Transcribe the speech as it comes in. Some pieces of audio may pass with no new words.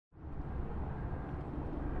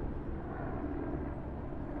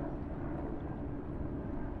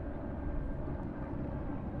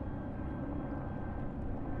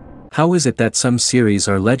How is it that some series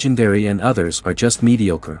are legendary and others are just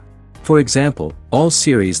mediocre? For example, all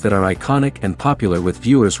series that are iconic and popular with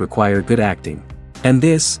viewers require good acting. And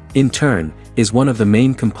this, in turn, is one of the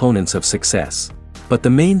main components of success. But the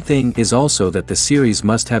main thing is also that the series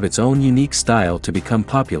must have its own unique style to become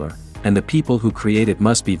popular, and the people who create it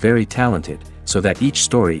must be very talented, so that each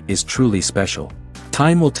story is truly special.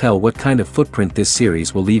 Time will tell what kind of footprint this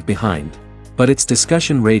series will leave behind. But its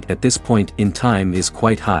discussion rate at this point in time is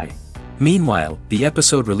quite high. Meanwhile, the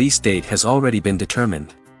episode release date has already been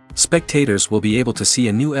determined. Spectators will be able to see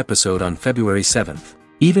a new episode on February 7th.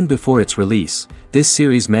 Even before its release, this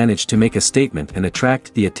series managed to make a statement and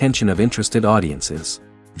attract the attention of interested audiences.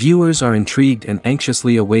 Viewers are intrigued and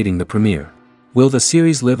anxiously awaiting the premiere. Will the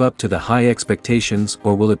series live up to the high expectations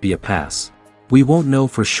or will it be a pass? We won't know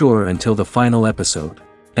for sure until the final episode.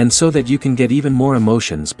 And so that you can get even more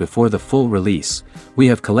emotions before the full release, we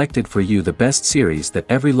have collected for you the best series that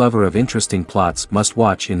every lover of interesting plots must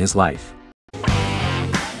watch in his life.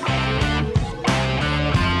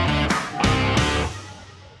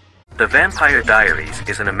 The Vampire Diaries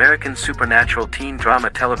is an American supernatural teen drama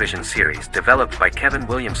television series developed by Kevin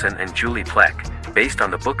Williamson and Julie Plec, based on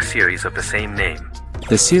the book series of the same name.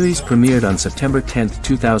 The series premiered on September 10,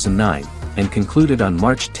 2009, and concluded on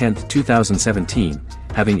March 10, 2017,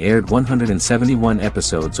 having aired 171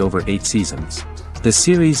 episodes over 8 seasons. The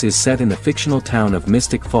series is set in the fictional town of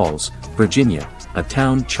Mystic Falls, Virginia, a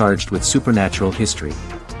town charged with supernatural history.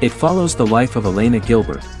 It follows the life of Elena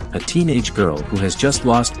Gilbert, a teenage girl who has just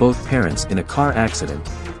lost both parents in a car accident,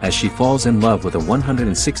 as she falls in love with a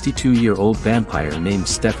 162-year-old vampire named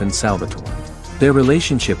Stefan Salvatore. Their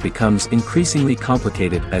relationship becomes increasingly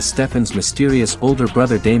complicated as Stefan's mysterious older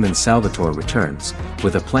brother Damon Salvatore returns,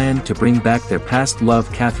 with a plan to bring back their past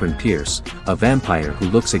love Catherine Pierce, a vampire who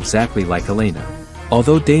looks exactly like Elena.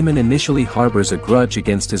 Although Damon initially harbors a grudge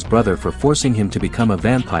against his brother for forcing him to become a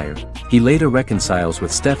vampire, he later reconciles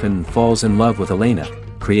with Stefan and falls in love with Elena,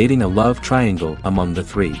 creating a love triangle among the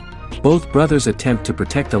three. Both brothers attempt to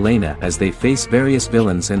protect Elena as they face various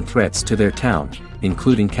villains and threats to their town,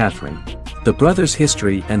 including Catherine. The brothers'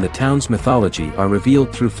 history and the town's mythology are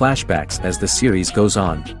revealed through flashbacks as the series goes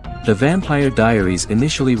on. The Vampire Diaries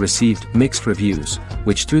initially received mixed reviews,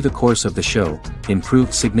 which through the course of the show,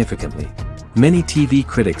 improved significantly. Many TV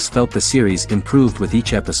critics felt the series improved with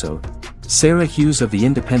each episode. Sarah Hughes of The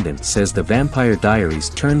Independent says The Vampire Diaries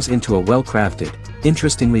turns into a well-crafted,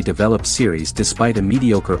 interestingly developed series despite a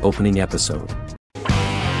mediocre opening episode.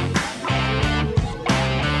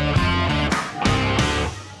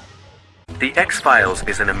 The X-Files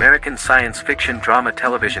is an American science fiction drama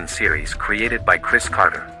television series created by Chris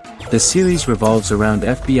Carter. The series revolves around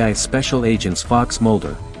FBI special agents Fox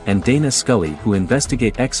Mulder and Dana Scully who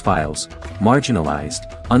investigate X-Files,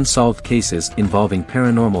 marginalized, unsolved cases involving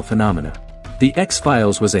paranormal phenomena. The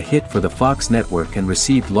X-Files was a hit for the Fox network and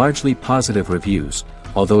received largely positive reviews,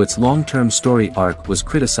 although its long-term story arc was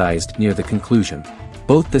criticized near the conclusion.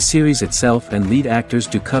 Both the series itself and lead actors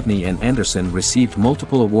Duchovny and Anderson received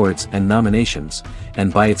multiple awards and nominations,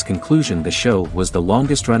 and by its conclusion the show was the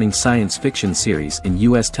longest-running science fiction series in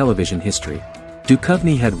U.S. television history.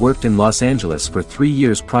 Duchovny had worked in Los Angeles for 3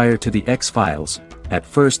 years prior to The X-Files. At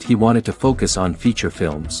first he wanted to focus on feature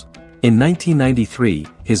films. In 1993,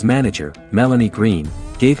 his manager, Melanie Green,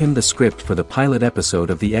 gave him the script for the pilot episode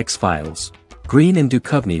of The X-Files. Green and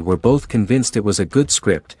Duchovny were both convinced it was a good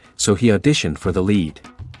script, so he auditioned for the lead.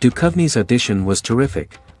 Duchovny's audition was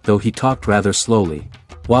terrific, though he talked rather slowly.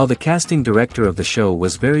 While the casting director of the show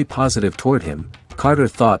was very positive toward him, Carter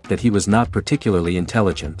thought that he was not particularly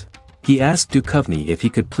intelligent. He asked Duchovny if he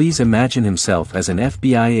could please imagine himself as an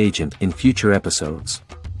FBI agent in future episodes.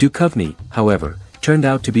 Duchovny, however, turned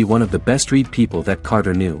out to be one of the best-read people that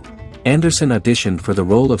Carter knew. Anderson auditioned for the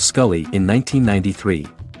role of Scully in 1993.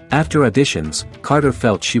 After auditions, Carter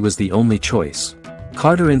felt she was the only choice.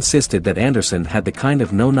 Carter insisted that Anderson had the kind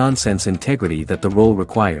of no-nonsense integrity that the role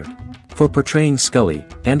required. For portraying Scully,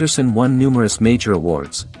 Anderson won numerous major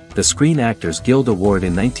awards, the Screen Actors Guild Award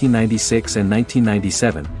in 1996 and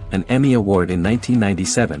 1997, an Emmy Award in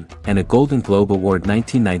 1997, and a Golden Globe Award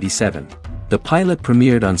 1997. The pilot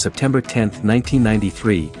premiered on September 10,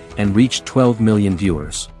 1993, and reached 12 million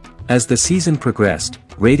viewers. As the season progressed,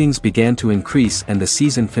 ratings began to increase and the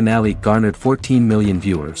season finale garnered 14 million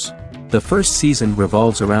viewers. The first season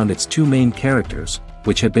revolves around its two main characters,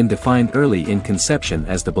 which had been defined early in conception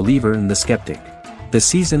as the believer and the skeptic. The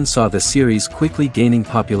season saw the series quickly gaining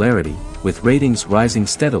popularity, with ratings rising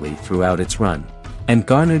steadily throughout its run, and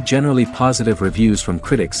garnered generally positive reviews from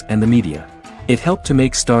critics and the media. It helped to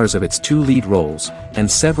make stars of its two lead roles, and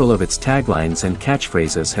several of its taglines and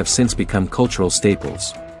catchphrases have since become cultural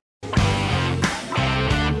staples.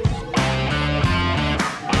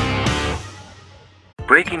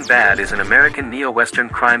 Breaking Bad is an American neo-Western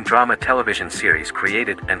crime drama television series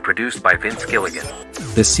created and produced by Vince Gilligan.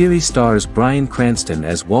 The series stars Bryan Cranston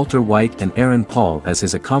as Walter White and Aaron Paul as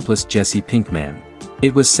his accomplice Jesse Pinkman.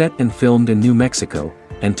 It was set and filmed in New Mexico,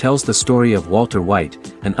 and tells the story of Walter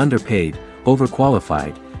White, an underpaid,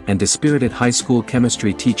 overqualified, and dispirited high school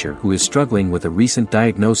chemistry teacher who is struggling with a recent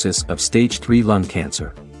diagnosis of stage 3 lung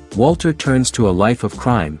cancer. Walter turns to a life of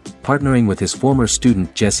crime, partnering with his former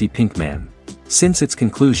student Jesse Pinkman. Since its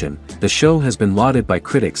conclusion, the show has been lauded by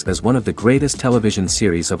critics as one of the greatest television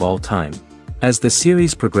series of all time. As the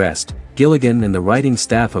series progressed, Gilligan and the writing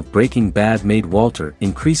staff of Breaking Bad made Walter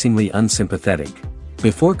increasingly unsympathetic.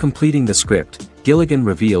 Before completing the script, Gilligan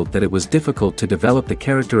revealed that it was difficult to develop the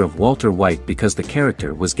character of Walter White because the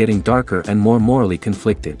character was getting darker and more morally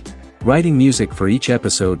conflicted. Writing music for each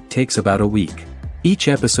episode takes about a week. Each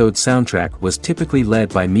episode's soundtrack was typically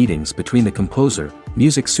led by meetings between the composer,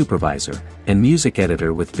 music supervisor, and music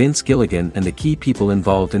editor with Vince Gilligan and the key people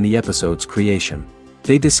involved in the episode's creation.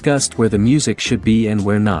 They discussed where the music should be and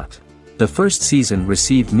where not. The first season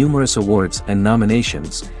received numerous awards and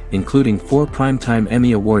nominations, including 4 Primetime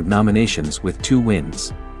Emmy Award nominations with 2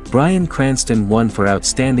 wins. Bryan Cranston won for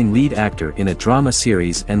Outstanding Lead Actor in a Drama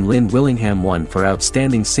Series and Lynn Willingham won for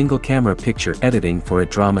Outstanding Single-Camera Picture Editing for a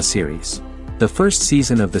Drama Series. The first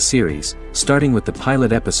season of the series, starting with the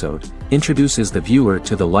pilot episode, introduces the viewer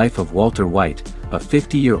to the life of Walter White, a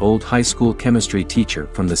 50-year-old high school chemistry teacher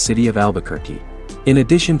from the city of Albuquerque. In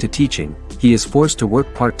addition to teaching, he is forced to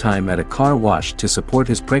work part-time at a car wash to support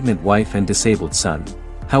his pregnant wife and disabled son.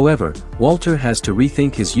 However, Walter has to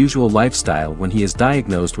rethink his usual lifestyle when he is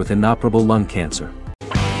diagnosed with inoperable lung cancer.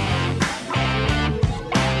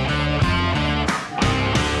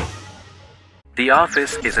 The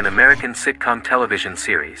Office is an American sitcom television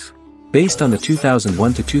series. Based on the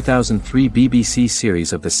 2001 to 2003 BBC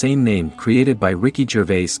series of the same name created by Ricky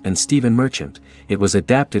Gervais and Stephen Merchant, it was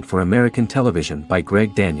adapted for American television by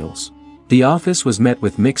Greg Daniels. The Office was met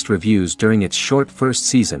with mixed reviews during its short first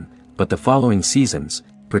season, but the following seasons,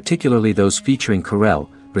 particularly those featuring Carell,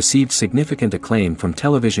 received significant acclaim from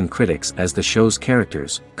television critics as the show's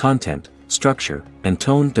characters, content, structure, and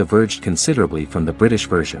tone diverged considerably from the British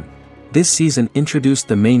version. This season introduced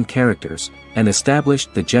the main characters, and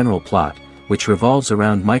established the general plot, which revolves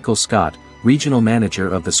around Michael Scott, regional manager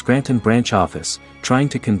of the Scranton branch office, trying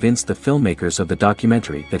to convince the filmmakers of the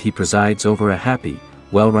documentary that he presides over a happy,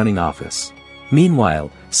 well-running office.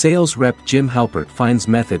 Meanwhile, sales rep Jim Halpert finds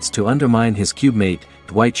methods to undermine his cubemate,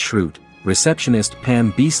 Dwight Schrute. Receptionist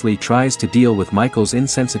Pam Beasley tries to deal with Michael's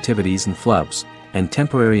insensitivities and flubs, and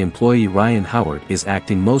temporary employee Ryan Howard is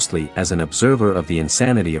acting mostly as an observer of the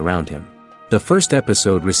insanity around him. The first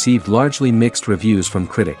episode received largely mixed reviews from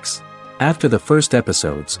critics. After the first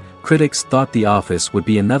episodes, critics thought The Office would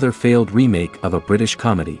be another failed remake of a British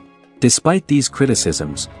comedy. Despite these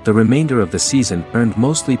criticisms, the remainder of the season earned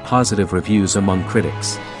mostly positive reviews among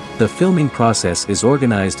critics. The filming process is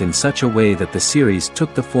organized in such a way that the series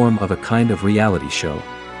took the form of a kind of reality show.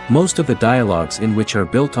 Most of the dialogues in which are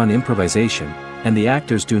built on improvisation, and the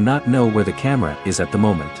actors do not know where the camera is at the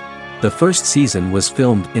moment. The first season was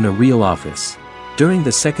filmed in a real office. During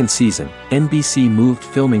the second season, NBC moved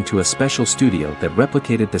filming to a special studio that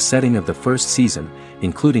replicated the setting of the first season,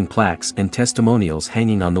 including plaques and testimonials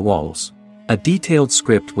hanging on the walls. A detailed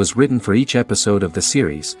script was written for each episode of the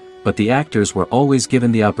series, but the actors were always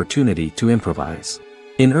given the opportunity to improvise.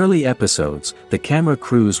 In early episodes, the camera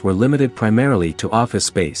crews were limited primarily to office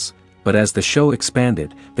space, but as the show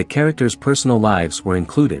expanded, the characters' personal lives were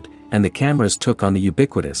included, and the cameras took on the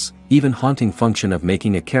ubiquitous, even haunting function of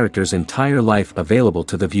making a character's entire life available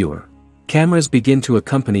to the viewer. Cameras begin to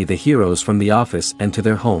accompany the heroes from the office and to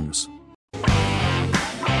their homes.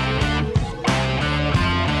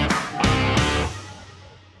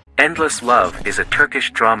 Endless Love is a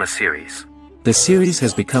Turkish drama series. The series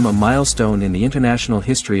has become a milestone in the international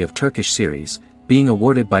history of Turkish series, being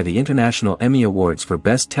awarded by the International Emmy Awards for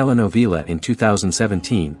Best Telenovela in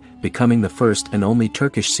 2017, becoming the first and only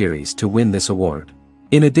Turkish series to win this award.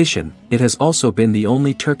 In addition, it has also been the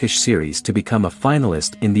only Turkish series to become a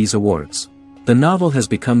finalist in these awards. The novel has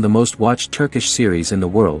become the most watched Turkish series in the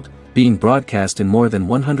world, being broadcast in more than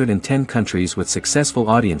 110 countries with successful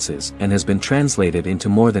audiences and has been translated into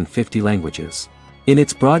more than 50 languages. In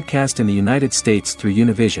its broadcast in the United States through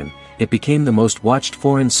Univision, it became the most watched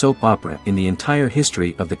foreign soap opera in the entire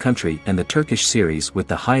history of the country and the Turkish series with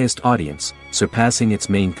the highest audience, surpassing its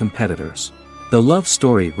main competitors. The love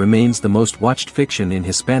story remains the most watched fiction in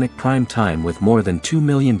Hispanic prime time with more than 2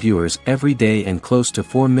 million viewers every day and close to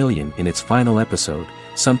 4 million in its final episode,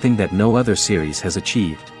 something that no other series has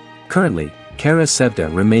achieved. Currently, Kara Sevda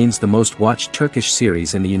remains the most watched Turkish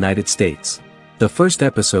series in the United States. The first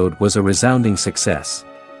episode was a resounding success.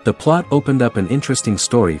 The plot opened up an interesting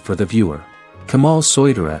story for the viewer. Kemal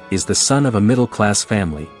Soydura is the son of a middle-class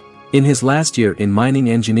family. In his last year in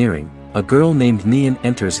mining engineering, a girl named Nihan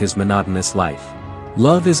enters his monotonous life.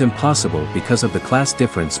 Love is impossible because of the class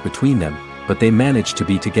difference between them, but they manage to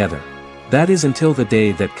be together. That is until the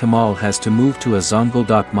day that Kemal has to move to a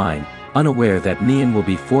Zonguldak mine, unaware that Nihan will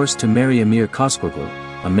be forced to marry Amir Koskoroglu,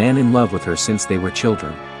 a man in love with her since they were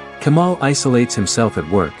children. Kemal isolates himself at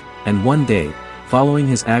work, and one day, following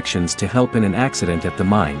his actions to help in an accident at the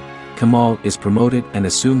mine, Kemal is promoted and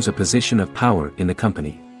assumes a position of power in the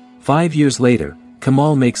company. 5 years later,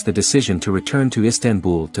 Kemal makes the decision to return to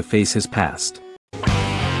Istanbul to face his past.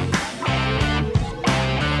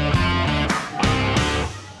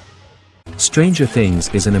 Stranger Things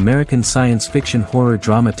is an American science fiction horror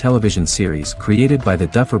drama television series created by the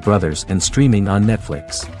Duffer Brothers and streaming on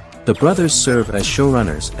Netflix. The brothers serve as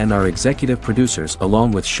showrunners and are executive producers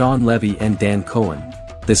along with Sean Levy and Dan Cohen.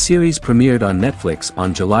 The series premiered on Netflix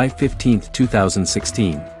on July 15,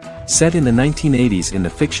 2016. Set in the 1980s in the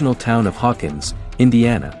fictional town of Hawkins,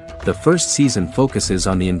 Indiana, the first season focuses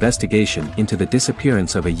on the investigation into the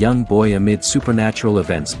disappearance of a young boy amid supernatural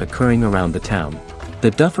events occurring around the town. The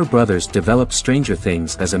Duffer Brothers developed Stranger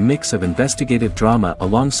Things as a mix of investigative drama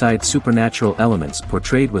alongside supernatural elements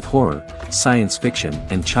portrayed with horror, science fiction,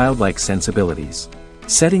 and childlike sensibilities.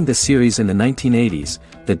 Setting the series in the 1980s,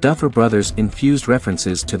 the Duffer Brothers infused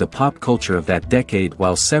references to the pop culture of that decade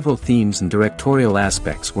while several themes and directorial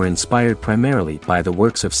aspects were inspired primarily by the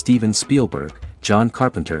works of Steven Spielberg, John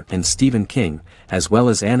Carpenter and Stephen King, as well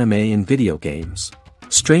as anime and video games.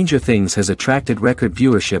 Stranger Things has attracted record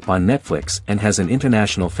viewership on Netflix and has an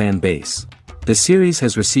international fan base. The series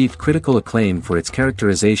has received critical acclaim for its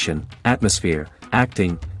characterization, atmosphere,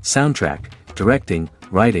 acting, soundtrack, directing,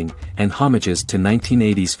 writing, and homages to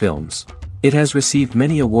 1980s films. It has received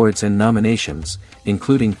many awards and nominations,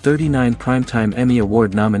 including 39 Primetime Emmy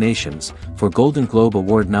Award nominations, 4 Golden Globe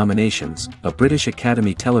Award nominations, a British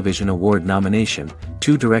Academy Television Award nomination,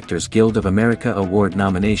 2 Directors Guild of America Award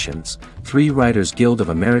nominations, 3 Writers Guild of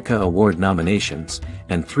America Award nominations,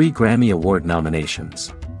 and 3 Grammy Award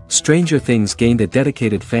nominations. Stranger Things gained a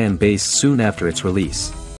dedicated fan base soon after its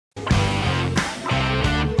release.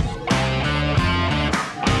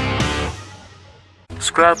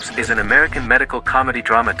 Scrubs is an American medical comedy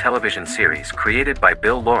drama television series created by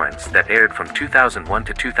Bill Lawrence that aired from 2001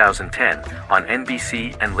 to 2010 on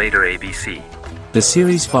NBC and later ABC. The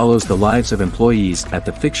series follows the lives of employees at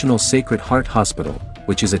the fictional Sacred Heart Hospital,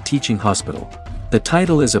 which is a teaching hospital. The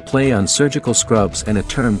title is a play on surgical scrubs and a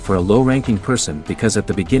term for a low-ranking person because at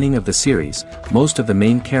the beginning of the series, most of the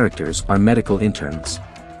main characters are medical interns.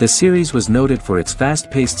 The series was noted for its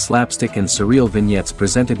fast-paced slapstick and surreal vignettes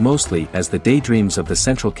presented mostly as the daydreams of the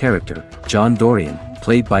central character, John Dorian,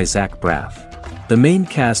 played by Zach Braff. The main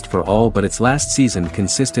cast for all but its last season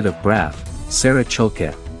consisted of Braff, Sarah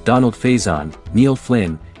Chulke, Donald Faison, Neil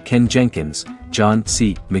Flynn, Ken Jenkins, John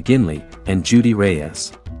C. McGinley, and Judy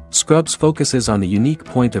Reyes. Scrubs focuses on the unique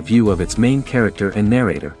point of view of its main character and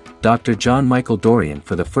narrator, Dr. John Michael Dorian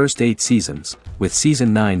for the first 8 seasons, with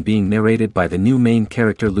season 9 being narrated by the new main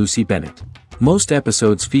character Lucy Bennett. Most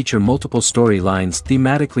episodes feature multiple storylines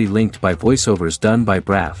thematically linked by voiceovers done by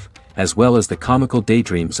Braff, as well as the comical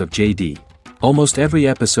daydreams of JD. Almost every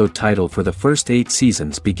episode title for the first 8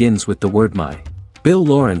 seasons begins with the word "my." Bill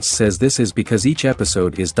Lawrence says this is because each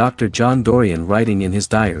episode is Dr. John Dorian writing in his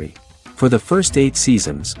diary. For the first 8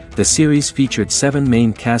 seasons, the series featured 7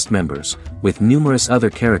 main cast members, with numerous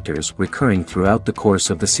other characters recurring throughout the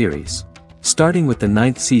course of the series. Starting with the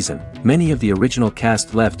 9th season, many of the original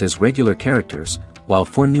cast left as regular characters, while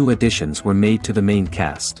 4 new additions were made to the main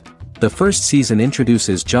cast. The first season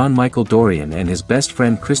introduces John Michael Dorian and his best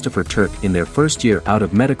friend Christopher Turk in their first year out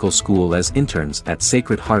of medical school as interns at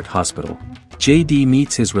Sacred Heart Hospital. JD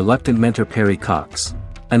meets his reluctant mentor Perry Cox,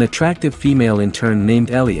 an attractive female intern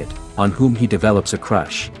named Elliot, on whom he develops a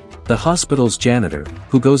crush. The hospital's janitor,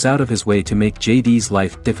 who goes out of his way to make JD's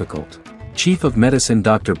life difficult. Chief of Medicine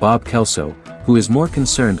Dr. Bob Kelso, who is more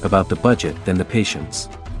concerned about the budget than the patients.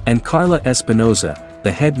 And Carla Espinoza,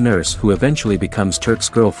 the head nurse who eventually becomes Turk's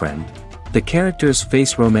girlfriend. The characters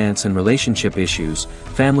face romance and relationship issues,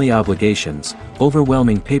 family obligations,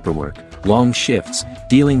 overwhelming paperwork, long shifts,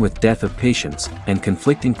 dealing with death of patients, and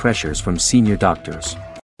conflicting pressures from senior doctors.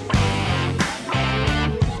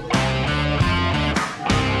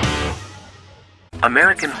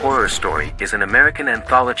 American Horror Story is an American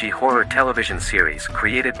anthology horror television series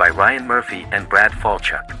created by Ryan Murphy and Brad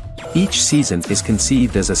Falchuk. Each season is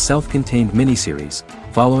conceived as a self-contained miniseries,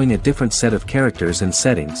 following a different set of characters and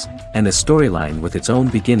settings, and a storyline with its own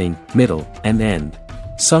beginning, middle, and end.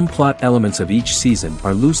 Some plot elements of each season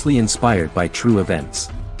are loosely inspired by true events.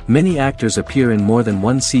 Many actors appear in more than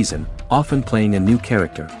one season, often playing a new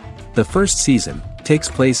character. The first season takes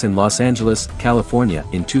place in Los Angeles, California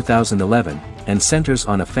in 2011, and centers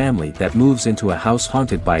on a family that moves into a house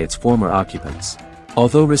haunted by its former occupants.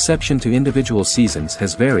 Although reception to individual seasons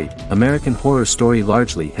has varied, American Horror Story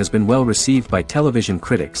largely has been well received by television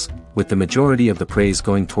critics, with the majority of the praise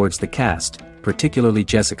going towards the cast, particularly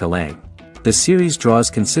Jessica Lange. The series draws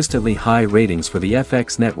consistently high ratings for the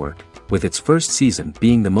FX network, with its first season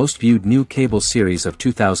being the most viewed new cable series of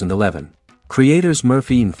 2011. Creators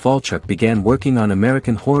Murphy and Falchuk began working on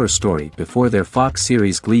American Horror Story before their Fox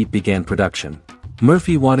series Glee began production.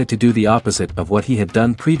 Murphy wanted to do the opposite of what he had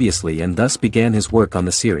done previously and thus began his work on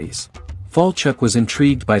the series. Falchuk was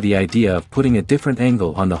intrigued by the idea of putting a different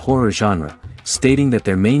angle on the horror genre, stating that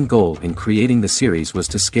their main goal in creating the series was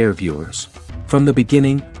to scare viewers. From the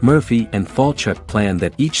beginning, Murphy and Falchuk planned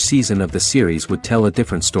that each season of the series would tell a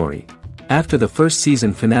different story. After the first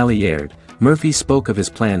season finale aired, Murphy spoke of his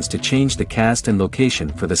plans to change the cast and location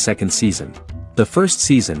for the second season. The first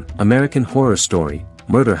season, American Horror Story,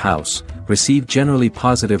 Murder House, received generally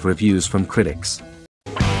positive reviews from critics.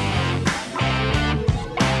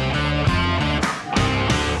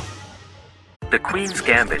 The Queen's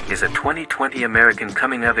Gambit is a 2020 American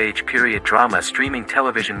coming-of-age period drama streaming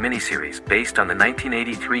television miniseries based on the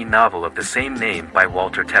 1983 novel of the same name by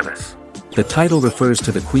Walter Tevis. The title refers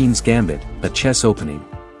to the Queen's Gambit, a chess opening.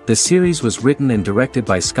 The series was written and directed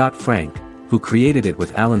by Scott Frank, who created it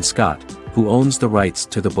with Alan Scott, who owns the rights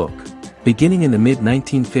to the book. Beginning in the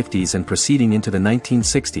mid-1950s and proceeding into the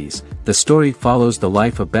 1960s, the story follows the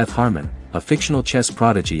life of Beth Harmon, a fictional chess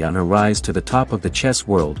prodigy on her rise to the top of the chess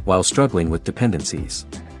world while struggling with dependencies.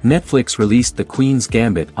 Netflix released The Queen's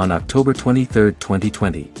Gambit on October 23,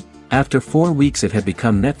 2020. After 4 weeks it had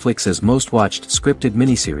become Netflix's most-watched scripted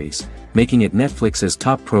miniseries, making it Netflix's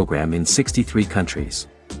top program in 63 countries.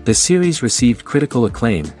 The series received critical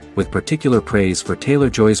acclaim, with particular praise for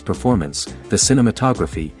Taylor-Joy's performance, the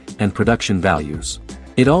cinematography, and production values.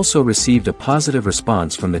 It also received a positive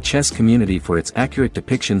response from the chess community for its accurate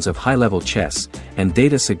depictions of high-level chess, and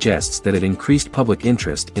data suggests that it increased public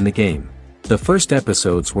interest in the game. The first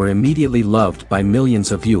episodes were immediately loved by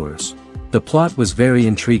millions of viewers. The plot was very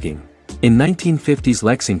intriguing. In 1950s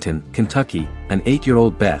Lexington, Kentucky, an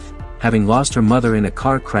 8-year-old Beth, having lost her mother in a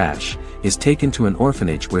car crash, is taken to an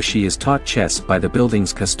orphanage where she is taught chess by the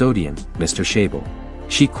building's custodian, Mr. Schabel.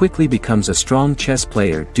 She quickly becomes a strong chess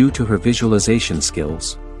player due to her visualization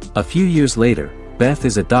skills. A few years later, Beth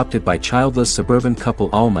is adopted by childless suburban couple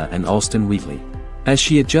Alma and Alston Wheatley. As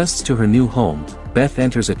she adjusts to her new home, Beth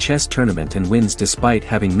enters a chess tournament and wins despite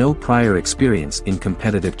having no prior experience in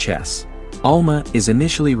competitive chess. Alma is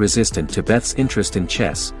initially resistant to Beth's interest in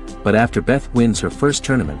chess, but after Beth wins her first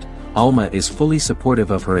tournament, Alma is fully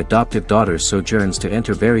supportive of her adoptive daughter's sojourns to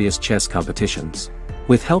enter various chess competitions.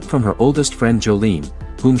 With help from her oldest friend Jolene,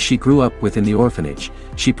 whom she grew up with in the orphanage,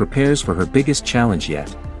 she prepares for her biggest challenge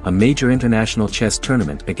yet, a major international chess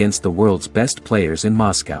tournament against the world's best players in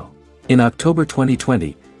Moscow. In October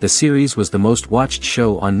 2020, the series was the most watched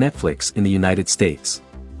show on Netflix in the United States.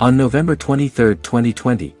 On November 23,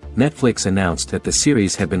 2020, Netflix announced that the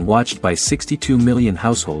series had been watched by 62 million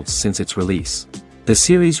households since its release. The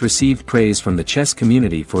series received praise from the chess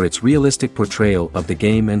community for its realistic portrayal of the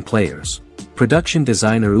game and players. Production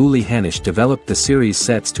designer Uli Hanisch developed the series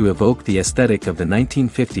sets to evoke the aesthetic of the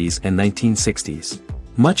 1950s and 1960s.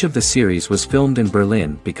 Much of the series was filmed in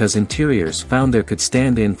Berlin because interiors found there could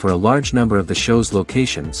stand in for a large number of the show's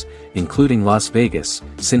locations, including Las Vegas,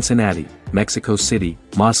 Cincinnati, Mexico City,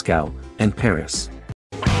 Moscow, and Paris.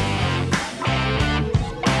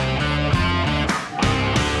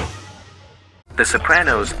 The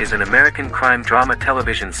Sopranos is an American crime drama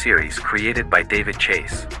television series created by David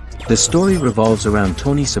Chase. The story revolves around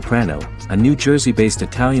Tony Soprano, a New Jersey-based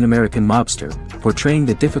Italian-American mobster, portraying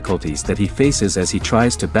the difficulties that he faces as he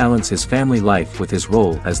tries to balance his family life with his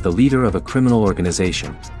role as the leader of a criminal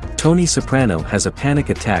organization. Tony Soprano has a panic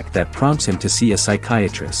attack that prompts him to see a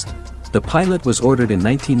psychiatrist. The pilot was ordered in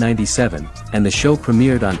 1997, and the show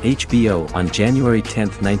premiered on HBO on January 10,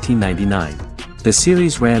 1999. The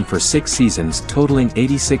series ran for 6 seasons totaling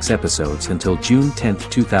 86 episodes until June 10,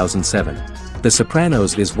 2007. The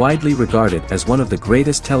Sopranos is widely regarded as one of the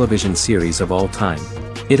greatest television series of all time.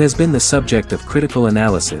 It has been the subject of critical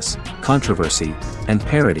analysis, controversy, and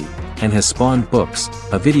parody, and has spawned books,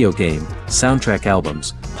 a video game, soundtrack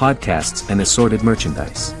albums, podcasts and assorted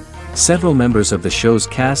merchandise. Several members of the show's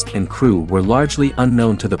cast and crew were largely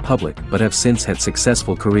unknown to the public but have since had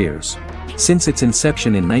successful careers. Since its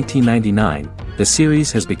inception in 1999, the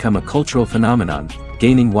series has become a cultural phenomenon,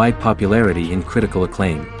 gaining wide popularity and critical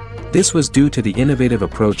acclaim. This was due to the innovative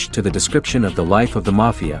approach to the description of the life of the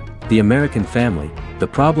mafia, the American family, the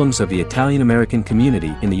problems of the Italian-American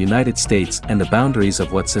community in the United States and the boundaries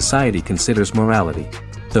of what society considers morality.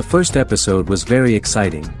 The first episode was very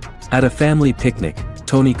exciting. At a family picnic,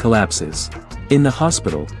 Tony collapses. In the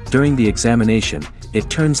hospital, during the examination, it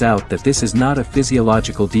turns out that this is not a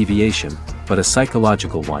physiological deviation, but a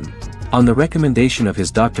psychological one. On the recommendation of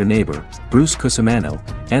his doctor neighbor, Bruce Cusimano,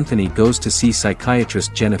 Anthony goes to see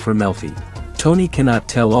psychiatrist Jennifer Melfi. Tony cannot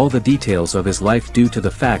tell all the details of his life due to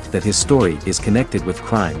the fact that his story is connected with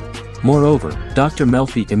crime. Moreover, Dr.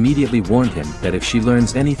 Melfi immediately warned him that if she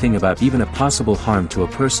learns anything about even a possible harm to a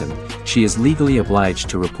person, she is legally obliged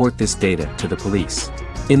to report this data to the police.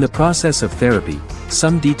 In the process of therapy,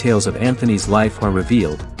 some details of Anthony's life are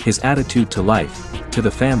revealed, his attitude to life, to the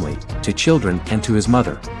family, to children and to his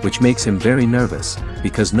mother, which makes him very nervous,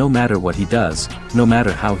 because no matter what he does, no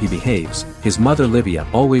matter how he behaves, his mother Livia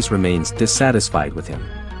always remains dissatisfied with him.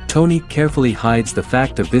 Tony carefully hides the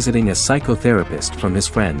fact of visiting a psychotherapist from his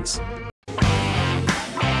friends.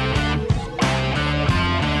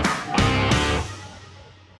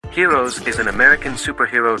 Heroes is an American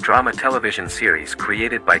superhero drama television series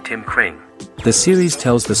created by Tim Kring. The series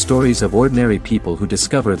tells the stories of ordinary people who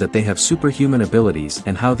discover that they have superhuman abilities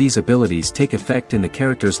and how these abilities take effect in the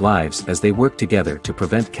characters' lives as they work together to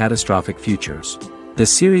prevent catastrophic futures. The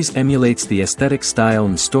series emulates the aesthetic style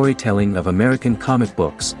and storytelling of American comic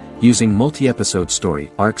books, using multi-episode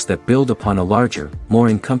story arcs that build upon a larger, more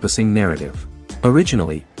encompassing narrative.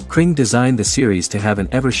 Originally, Kring designed the series to have an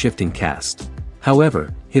ever-shifting cast.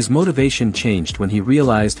 However, his motivation changed when he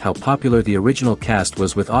realized how popular the original cast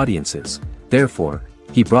was with audiences. Therefore,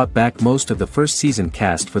 he brought back most of the first season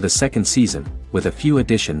cast for the second season, with a few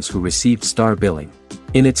additions who received star billing.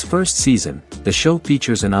 In its first season, the show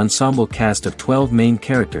features an ensemble cast of 12 main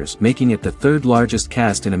characters, making it the third largest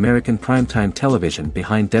cast in American primetime television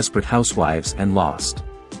behind Desperate Housewives and Lost.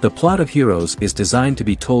 The plot of Heroes is designed to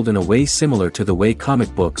be told in a way similar to the way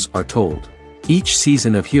comic books are told. Each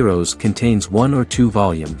season of Heroes contains 1 or 2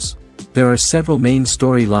 volumes. There are several main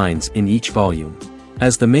storylines in each volume.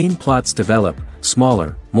 As the main plots develop,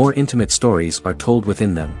 smaller, more intimate stories are told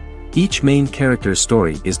within them. Each main character's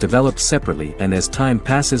story is developed separately, and as time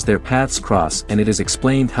passes their paths cross and it is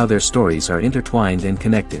explained how their stories are intertwined and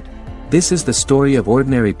connected. This is the story of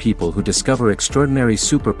ordinary people who discover extraordinary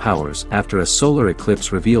superpowers after a solar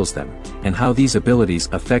eclipse reveals them, and how these abilities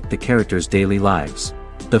affect the characters' daily lives.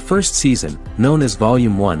 The first season, known as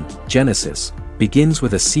Volume 1, Genesis, begins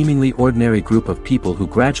with a seemingly ordinary group of people who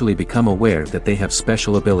gradually become aware that they have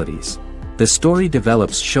special abilities. The story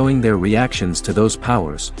develops showing their reactions to those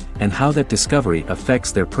powers, and how that discovery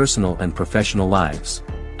affects their personal and professional lives.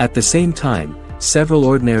 At the same time, several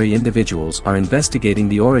ordinary individuals are investigating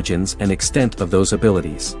the origins and extent of those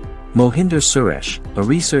abilities. Mohinder Suresh, a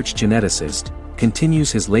research geneticist, continues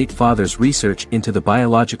his late father's research into the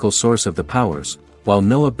biological source of the powers, while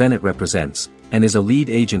Noah Bennett represents, and is a lead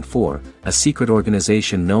agent for, a secret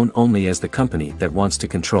organization known only as the Company that wants to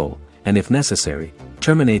control, and if necessary,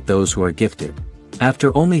 terminate those who are gifted.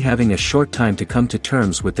 After only having a short time to come to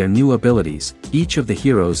terms with their new abilities, each of the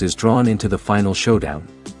heroes is drawn into the final showdown.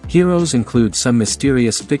 Heroes include some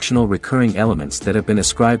mysterious fictional recurring elements that have been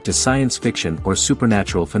ascribed to science fiction or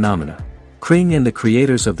supernatural phenomena. Kring and the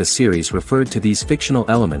creators of the series referred to these fictional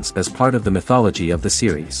elements as part of the mythology of the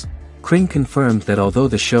series. Kring confirmed that although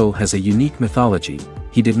the show has a unique mythology,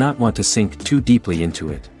 he did not want to sink too deeply into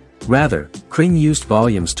it. Rather, Kring used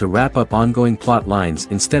volumes to wrap up ongoing plot lines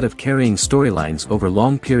instead of carrying storylines over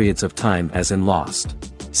long periods of time as in Lost.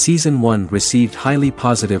 Season 1 received highly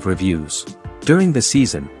positive reviews. During the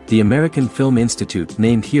season, the American Film Institute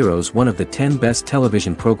named Heroes one of the 10 best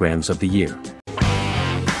television programs of the year.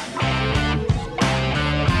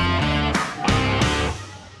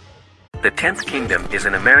 The 10th Kingdom is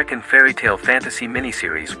an American fairy tale fantasy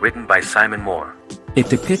miniseries written by Simon Moore. It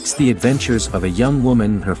depicts the adventures of a young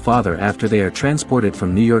woman and her father after they are transported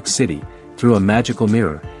from New York City, through a magical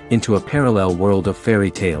mirror, into a parallel world of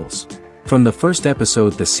fairy tales. From the first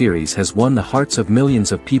episode, the series has won the hearts of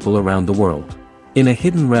millions of people around the world. In a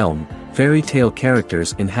hidden realm, fairy tale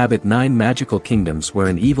characters inhabit 9 magical kingdoms where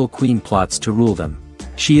an evil queen plots to rule them.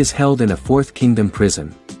 She is held in a 4th kingdom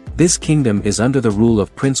prison. This kingdom is under the rule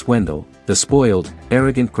of Prince Wendell, the spoiled,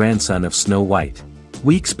 arrogant grandson of Snow White.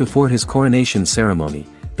 Weeks before his coronation ceremony,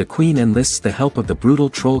 the queen enlists the help of the brutal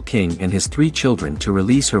Troll King and his 3 children to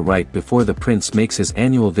release her right before the prince makes his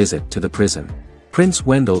annual visit to the prison. Prince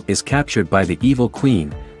Wendell is captured by the evil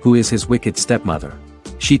queen, who is his wicked stepmother.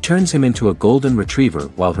 She turns him into a golden retriever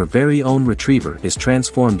while her very own retriever is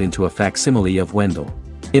transformed into a facsimile of Wendell.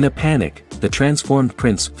 In a panic, the transformed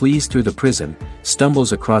prince flees through the prison,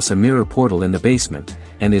 stumbles across a mirror portal in the basement,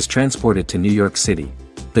 and is transported to New York City.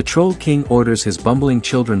 The Troll King orders his bumbling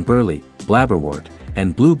children Burley, Blabberwort,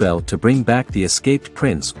 and Bluebell to bring back the escaped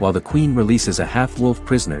prince while the queen releases a half-wolf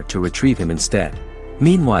prisoner to retrieve him instead.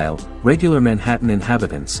 Meanwhile, regular Manhattan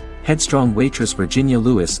inhabitants, headstrong waitress Virginia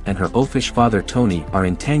Lewis and her oafish father Tony are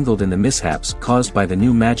entangled in the mishaps caused by the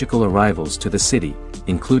new magical arrivals to the city,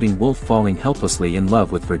 including Wolf falling helplessly in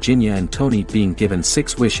love with Virginia and Tony being given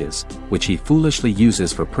 6 wishes, which he foolishly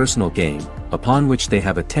uses for personal gain, upon which they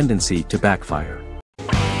have a tendency to backfire.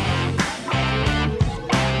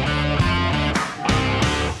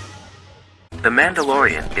 The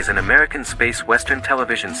Mandalorian is an American space western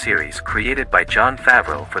television series created by Jon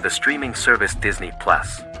Favreau for the streaming service Disney+.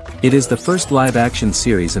 It is the first live-action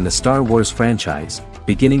series in the Star Wars franchise,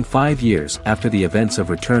 beginning 5 years after the events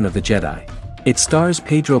of Return of the Jedi. It stars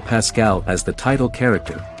Pedro Pascal as the title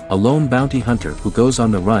character, a lone bounty hunter who goes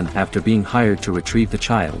on the run after being hired to retrieve the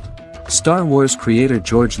child. Star Wars creator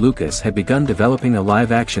George Lucas had begun developing a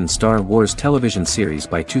live-action Star Wars television series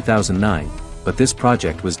by 2009, but this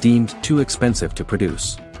project was deemed too expensive to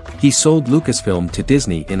produce. He sold Lucasfilm to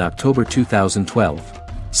Disney in October 2012.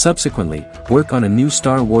 Subsequently, work on a new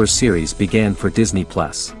Star Wars series began for Disney+.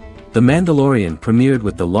 The Mandalorian premiered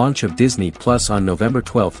with the launch of Disney+ on November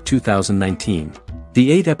 12, 2019.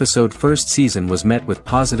 The 8-episode first season was met with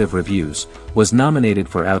positive reviews, was nominated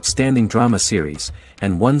for Outstanding Drama Series,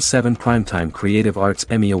 and won 7 Primetime Creative Arts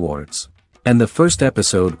Emmy Awards. And the first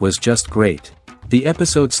episode was just great. The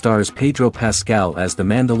episode stars Pedro Pascal as the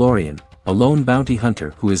Mandalorian, a lone bounty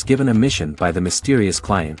hunter who is given a mission by the mysterious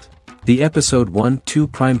client. The episode won 2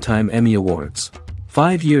 Primetime Emmy Awards.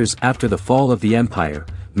 5 years after the fall of the Empire,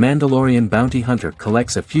 Mandalorian bounty hunter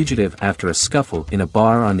collects a fugitive after a scuffle in a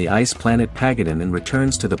bar on the ice planet Pagadan and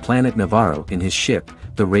returns to the planet Navarro in his ship,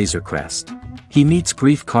 the Razor Crest. He meets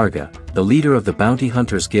Grief Karga, the leader of the Bounty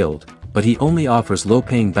Hunters Guild, but he only offers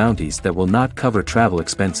low-paying bounties that will not cover travel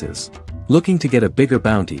expenses. Looking to get a bigger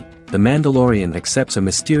bounty, the Mandalorian accepts a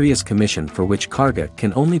mysterious commission for which Karga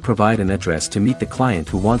can only provide an address to meet the client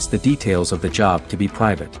who wants the details of the job to be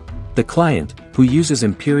private. The client, who uses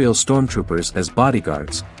Imperial stormtroopers as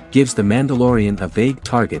bodyguards, gives the Mandalorian a vague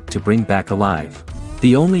target to bring back alive.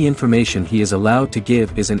 The only information he is allowed to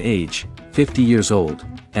give is an age, 50 years old,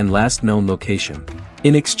 and last known location.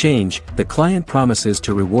 In exchange, the client promises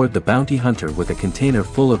to reward the bounty hunter with a container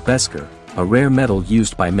full of Beskar, a rare metal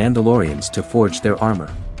used by Mandalorians to forge their armor.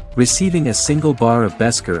 Receiving a single bar of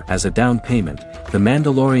Beskar as a down payment, the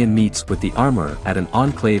Mandalorian meets with the armorer at an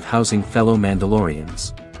enclave housing fellow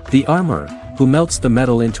Mandalorians. The armorer, who melts the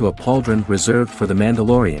metal into a pauldron reserved for the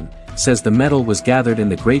Mandalorian, says the metal was gathered in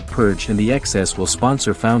the Great Purge and the excess will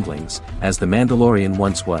sponsor foundlings, as the Mandalorian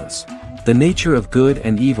once was. The nature of good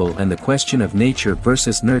and evil and the question of nature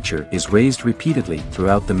versus nurture is raised repeatedly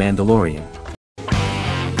throughout the Mandalorian.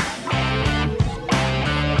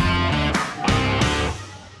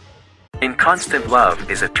 In Constant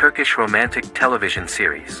Love is a Turkish romantic television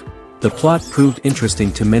series. The plot proved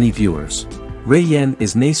interesting to many viewers. Reyyen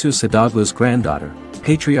is Nesu Sadoglu's granddaughter,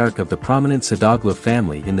 patriarch of the prominent Sadoglu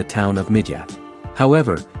family in the town of Midyat.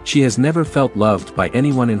 However, she has never felt loved by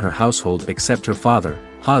anyone in her household except her father,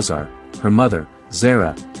 Hazar, her mother,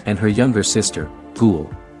 Zara, and her younger sister,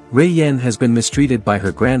 Gul. Reyyen has been mistreated by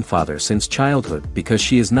her grandfather since childhood because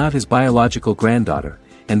she is not his biological granddaughter,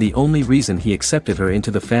 and the only reason he accepted her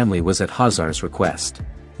into the family was at Hazar's request.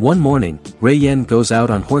 One morning, Reyyen goes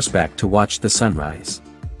out on horseback to watch the sunrise.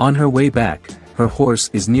 On her way back, her horse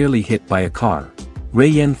is nearly hit by a car.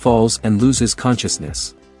 Reyyen falls and loses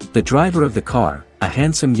consciousness. The driver of the car, a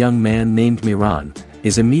handsome young man named Miran,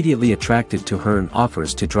 is immediately attracted to her and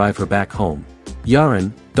offers to drive her back home.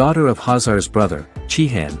 Yaren, daughter of Hazar's brother,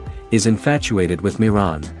 Chihan, is infatuated with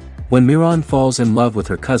Miran. When Miran falls in love with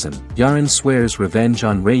her cousin, Yaren swears revenge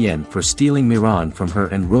on Reyyen for stealing Miran from her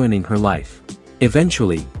and ruining her life.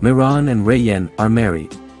 Eventually, Miran and Reyyen are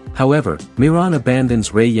married. However, Miran abandons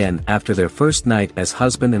Reyyen after their first night as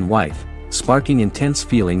husband and wife, sparking intense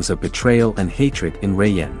feelings of betrayal and hatred in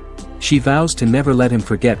Reyyen. She vows to never let him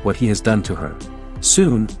forget what he has done to her.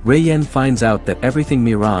 Soon, Reyyen finds out that everything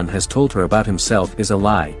Miran has told her about himself is a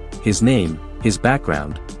lie: his name, his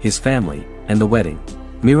background, his family, and the wedding.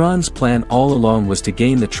 Miran's plan all along was to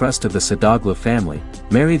gain the trust of the Sadoglu family,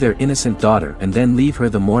 marry their innocent daughter and then leave her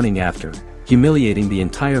the morning after, humiliating the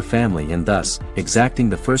entire family and thus, exacting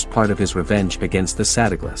the first part of his revenge against the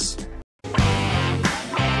Sadaglas.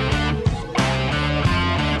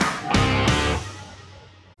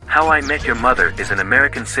 How I Met Your Mother is an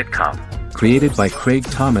American sitcom. Created by Craig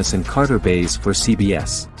Thomas and Carter Bays for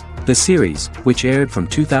CBS. The series, which aired from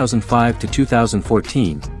 2005 to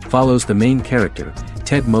 2014, follows the main character,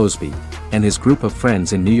 Ted Mosby, and his group of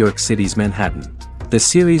friends in New York City's Manhattan. The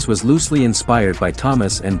series was loosely inspired by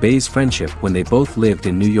Thomas and Bays' friendship when they both lived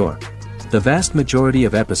in New York. The vast majority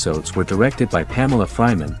of episodes were directed by Pamela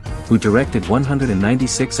Fryman, who directed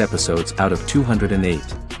 196 episodes out of 208.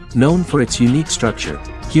 Known for its unique structure,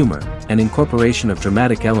 humor, and incorporation of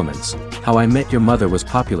dramatic elements, How I Met Your Mother was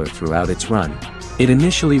popular throughout its run. It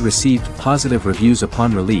initially received positive reviews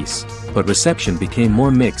upon release, but reception became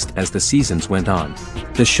more mixed as the seasons went on.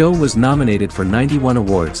 The show was nominated for 91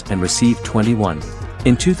 awards and received 21.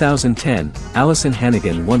 In 2010, Allison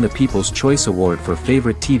Hannigan won the People's Choice Award for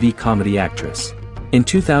Favorite TV Comedy Actress. In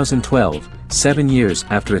 2012, 7 years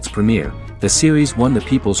after its premiere, the series won the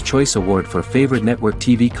People's Choice Award for Favorite Network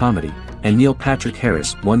TV Comedy, and Neil Patrick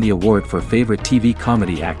Harris won the award for Favorite TV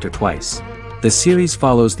Comedy Actor twice. The series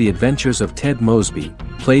follows the adventures of Ted Mosby,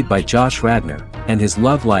 played by Josh Radnor, and his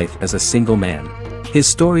love life as a single man. His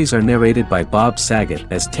stories are narrated by Bob Saget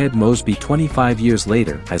as Ted Mosby 25 years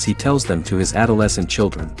later as he tells them to his adolescent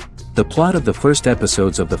children. The plot of the first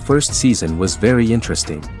episodes of the first season was very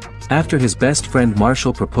interesting. After his best friend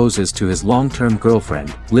Marshall proposes to his long-term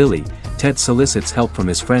girlfriend, Lily, Ted solicits help from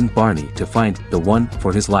his friend Barney to find the one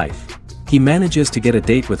for his life. He manages to get a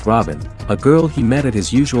date with Robin, a girl he met at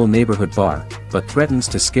his usual neighborhood bar, but threatens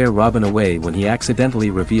to scare Robin away when he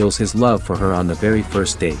accidentally reveals his love for her on the very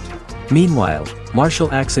first date. Meanwhile,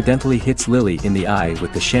 Marshall accidentally hits Lily in the eye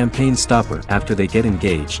with the champagne stopper after they get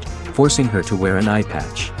engaged, forcing her to wear an eye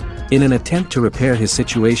patch. In an attempt to repair his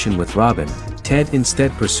situation with Robin, Ted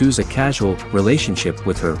instead pursues a casual relationship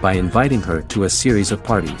with her by inviting her to a series of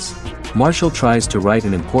parties. Marshall tries to write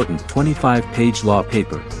an important 25-page law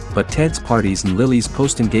paper, but Ted's parties and Lily's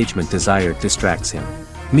post-engagement desire distracts him.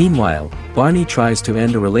 Meanwhile, Barney tries to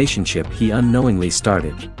end a relationship he unknowingly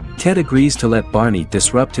started. Ted agrees to let Barney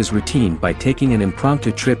disrupt his routine by taking an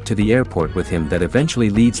impromptu trip to the airport with him that eventually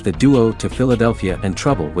leads the duo to Philadelphia and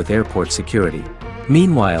trouble with airport security.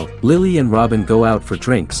 Meanwhile, Lily and Robin go out for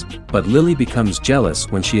drinks, but Lily becomes jealous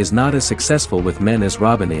when she is not as successful with men as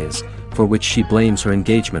Robin is, for which she blames her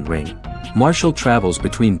engagement ring. Marshall travels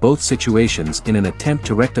between both situations in an attempt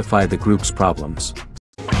to rectify the group's problems.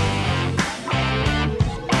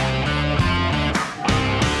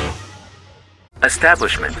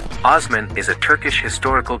 Establishment: Osman is a Turkish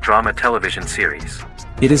historical drama television series.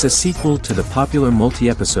 It is a sequel to the popular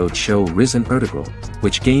multi-episode show Risen Ertugrul,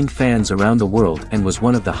 which gained fans around the world and was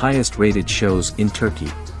one of the highest-rated shows in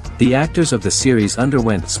Turkey. The actors of the series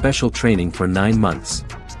underwent special training for 9 months.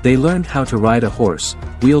 They learned how to ride a horse,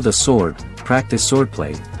 wield a sword, practice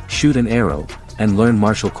swordplay, shoot an arrow, and learn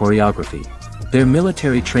martial choreography. Their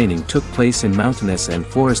military training took place in mountainous and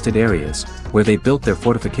forested areas, where they built their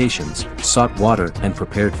fortifications, sought water and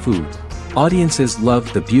prepared food. Audiences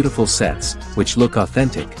loved the beautiful sets, which look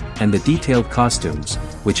authentic, and the detailed costumes,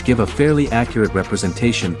 which give a fairly accurate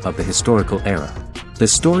representation of the historical era. The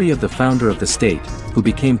story of the founder of the state, who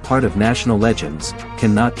became part of national legends,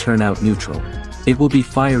 cannot turn out neutral. It will be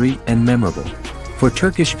fiery and memorable. For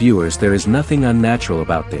Turkish viewers there is nothing unnatural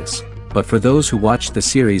about this, but for those who watch the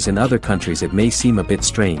series in other countries it may seem a bit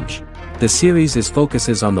strange. The series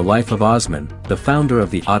focuses on the life of Osman, the founder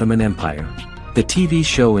of the Ottoman Empire. The TV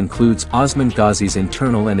show includes Osman Ghazi's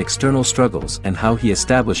internal and external struggles and how he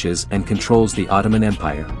establishes and controls the Ottoman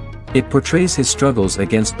Empire. It portrays his struggles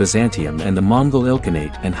against Byzantium and the Mongol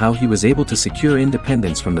Ilkhanate and how he was able to secure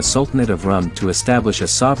independence from the Sultanate of Rum to establish a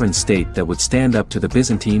sovereign state that would stand up to the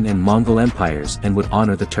Byzantine and Mongol empires and would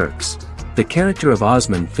honor the Turks. The character of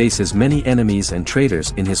Osman faces many enemies and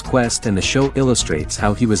traitors in his quest, and the show illustrates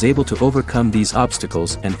how he was able to overcome these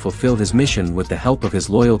obstacles and fulfill his mission with the help of his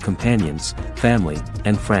loyal companions, family,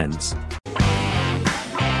 and friends.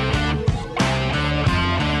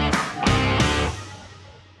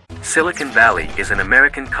 Silicon Valley is an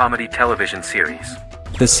American comedy television series.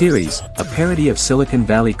 The series, a parody of Silicon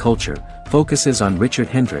Valley culture, focuses on Richard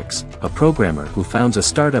Hendricks, a programmer who founds a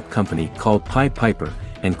startup company called Pied Piper,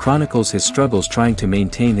 and chronicles his struggles trying to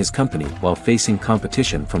maintain his company while facing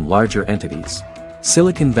competition from larger entities.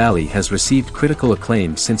 Silicon Valley has received critical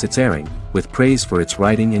acclaim since its airing, with praise for its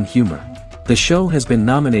writing and humor. The show has been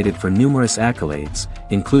nominated for numerous accolades,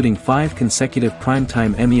 including 5 consecutive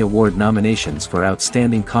Primetime Emmy Award nominations for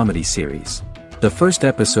Outstanding Comedy Series. The first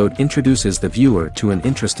episode introduces the viewer to an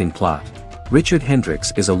interesting plot. Richard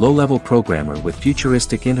Hendricks is a low-level programmer with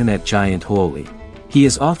futuristic internet giant Huoli. He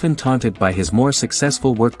is often taunted by his more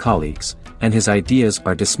successful work colleagues, and his ideas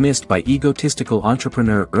are dismissed by egotistical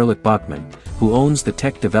entrepreneur Erlich Bachman, who owns the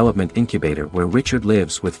tech development incubator where Richard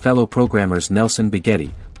lives with fellow programmers Nelson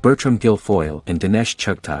Bighetti, Bertram Guilfoyle and Dinesh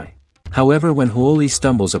Chugtai. However, when Huoli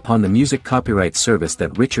stumbles upon the music copyright service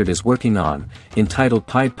that Richard is working on, entitled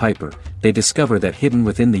Pied Piper, they discover that hidden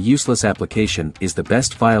within the useless application is the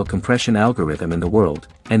best file compression algorithm in the world,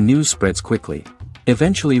 and news spreads quickly.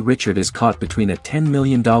 Eventually Richard is caught between a $10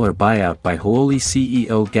 million buyout by Huoli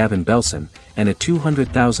CEO Gavin Belson, and a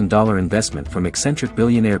 $200,000 investment from eccentric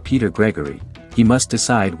billionaire Peter Gregory. He must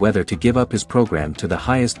decide whether to give up his program to the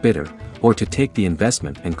highest bidder, or to take the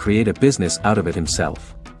investment and create a business out of it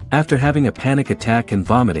himself. After having a panic attack and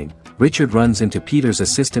vomiting, Richard runs into Peter's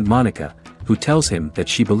assistant Monica, who tells him that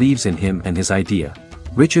she believes in him and his idea.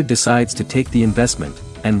 Richard decides to take the investment,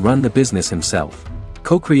 and run the business himself.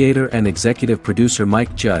 Co-creator and executive producer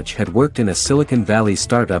Mike Judge had worked in a Silicon Valley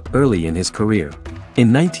startup early in his career.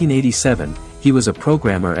 In 1987, he was a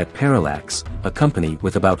programmer at Parallax, a company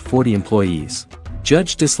with about 40 employees.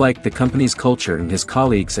 Judge disliked the company's culture and his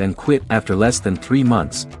colleagues and quit after less than 3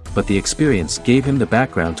 months, but the experience gave him the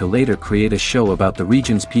background to later create a show about the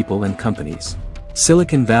region's people and companies.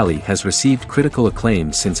 Silicon Valley has received critical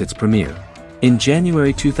acclaim since its premiere. In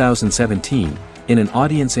January 2017, in an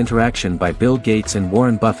audience interaction by Bill Gates and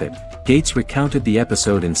Warren Buffett, Gates recounted the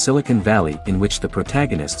episode in Silicon Valley in which the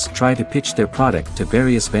protagonists try to pitch their product to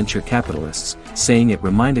various venture capitalists, saying it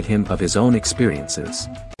reminded him of his own experiences.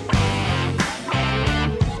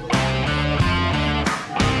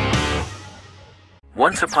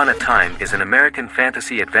 Once Upon a Time is an American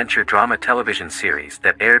fantasy adventure drama television series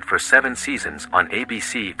that aired for 7 seasons on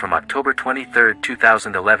ABC from October 23,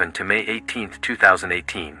 2011 to May 18,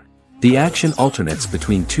 2018. The action alternates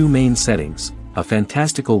between 2 main settings, a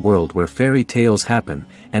fantastical world where fairy tales happen,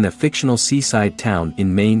 and a fictional seaside town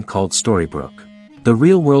in Maine called Storybrooke. The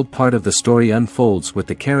real-world part of the story unfolds with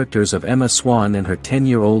the characters of Emma Swan and her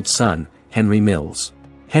 10-year-old son, Henry Mills.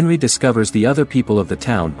 Henry discovers the other people of the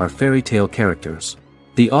town are fairy tale characters.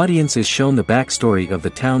 The audience is shown the backstory of the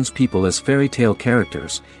town's people as fairy tale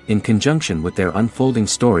characters, in conjunction with their unfolding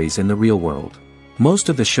stories in the real world. Most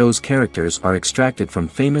of the show's characters are extracted from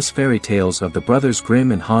famous fairy tales of the Brothers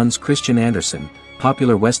Grimm and Hans Christian Andersen,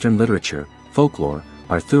 popular Western literature, folklore,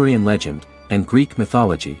 Arthurian legend, and Greek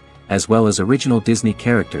mythology, as well as original Disney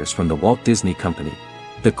characters from the Walt Disney Company.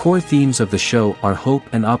 The core themes of the show are hope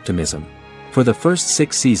and optimism. For the first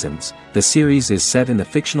 6 seasons, the series is set in the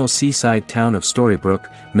fictional seaside town of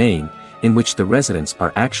Storybrooke, Maine, in which the residents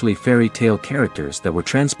are actually fairy tale characters that were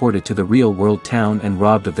transported to the real-world town and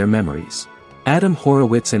robbed of their memories. Adam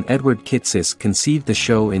Horowitz and Edward Kitsis conceived the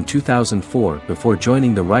show in 2004 before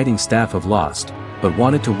joining the writing staff of Lost, but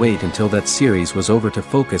wanted to wait until that series was over to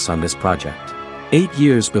focus on this project. 8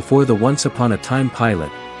 years before the Once Upon a Time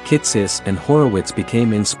pilot, Kitsis and Horowitz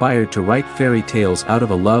became inspired to write fairy tales out of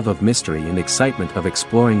a love of mystery and excitement of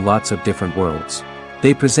exploring lots of different worlds.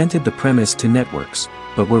 They presented the premise to networks,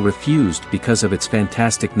 but were refused because of its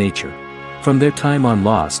fantastic nature. From their time on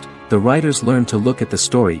Lost, the writers learned to look at the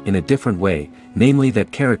story in a different way, namely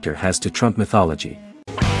that character has to trump mythology.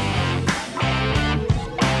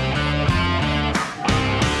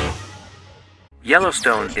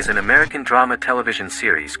 Yellowstone is an American drama television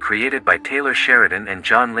series created by Taylor Sheridan and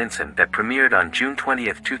John Linson that premiered on June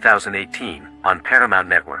 20, 2018, on Paramount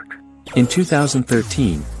Network. In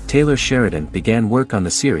 2013, Taylor Sheridan began work on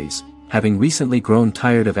the series, having recently grown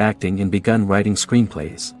tired of acting and begun writing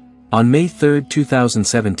screenplays. On May 3,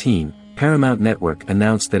 2017, Paramount Network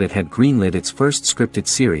announced that it had greenlit its first scripted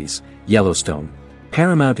series, Yellowstone.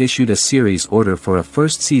 Paramount issued a series order for a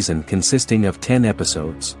first season consisting of 10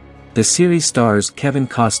 episodes. The series stars Kevin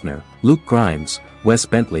Costner, Luke Grimes, Wes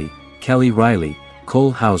Bentley, Kelly Riley,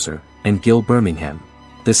 Cole Hauser, and Gil Birmingham.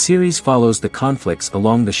 The series follows the conflicts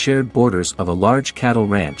along the shared borders of a large cattle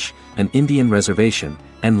ranch, an Indian reservation,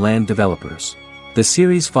 and land developers. The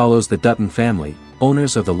series follows the Dutton family,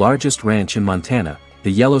 owners of the largest ranch in Montana,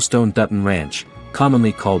 the Yellowstone Dutton Ranch,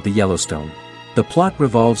 commonly called the Yellowstone. The plot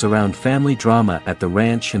revolves around family drama at the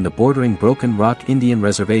ranch and the bordering Broken Rock Indian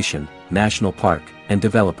Reservation, National Park, and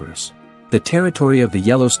developers. The territory of the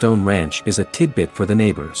Yellowstone Ranch is a tidbit for the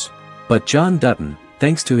neighbors. But John Dutton,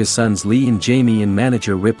 thanks to his sons Lee and Jamie and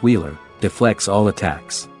manager Rip Wheeler, deflects all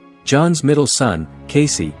attacks. John's middle son,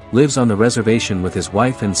 Casey, lives on the reservation with his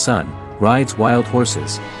wife and son, rides wild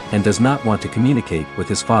horses, and does not want to communicate with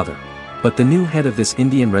his father. But the new head of this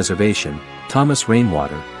Indian reservation, Thomas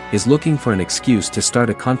Rainwater, is looking for an excuse to start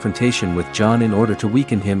a confrontation with John in order to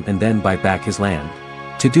weaken him and then buy back his land.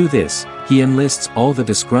 To do this, he enlists all the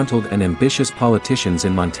disgruntled and ambitious politicians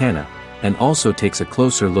in Montana, and also takes a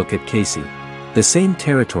closer look at Casey. The same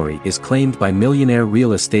territory is claimed by millionaire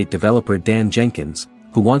real estate developer Dan Jenkins,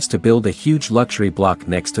 who wants to build a huge luxury block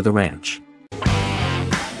next to the ranch.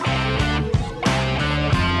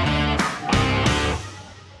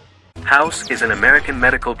 House is an American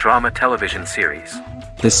medical drama television series.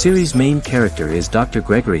 The series' main character is Dr.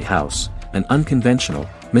 Gregory House, an unconventional,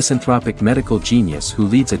 misanthropic medical genius who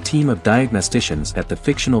leads a team of diagnosticians at the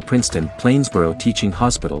fictional Princeton Plainsboro Teaching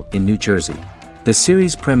Hospital in New Jersey. The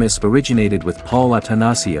series' premise originated with Paul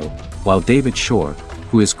Attanasio, while David Shore,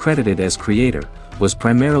 who is credited as creator, was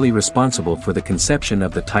primarily responsible for the conception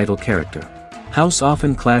of the title character. House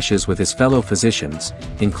often clashes with his fellow physicians,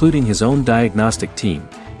 including his own diagnostic team,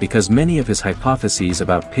 because many of his hypotheses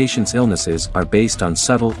about patients' illnesses are based on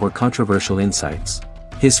subtle or controversial insights.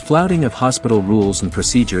 His flouting of hospital rules and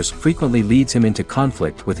procedures frequently leads him into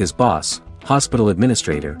conflict with his boss, hospital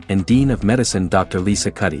administrator and dean of medicine Dr.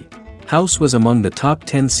 Lisa Cuddy. House was among the top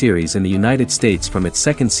 10 series in the United States from its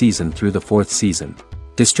second season through the 4th season.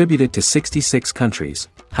 Distributed to 66 countries,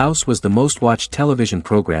 House was the most-watched television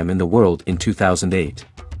program in the world in 2008.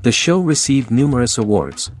 The show received numerous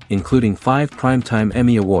awards, including 5 Primetime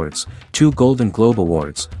Emmy Awards, 2 Golden Globe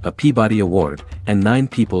Awards, a Peabody Award, and 9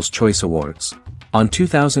 People's Choice Awards. On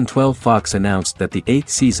 2012, Fox announced that the 8th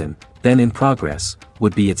season, then in progress,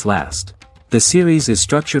 would be its last. The series is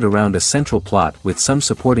structured around a central plot with some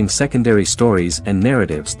supporting secondary stories and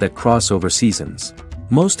narratives that cross over seasons.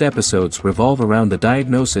 Most episodes revolve around the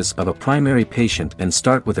diagnosis of a primary patient and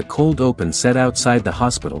start with a cold open set outside the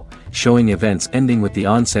hospital, showing events ending with the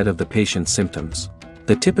onset of the patient's symptoms.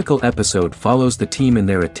 The typical episode follows the team in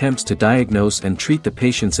their attempts to diagnose and treat the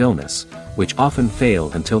patient's illness, which often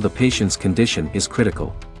fail until the patient's condition is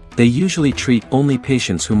critical. They usually treat only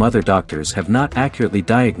patients whom other doctors have not accurately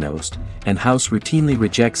diagnosed, and House routinely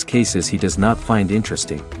rejects cases he does not find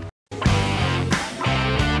interesting.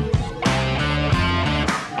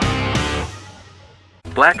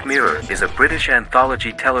 Black Mirror is a British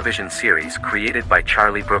anthology television series created by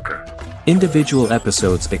Charlie Brooker. Individual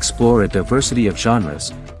episodes explore a diversity of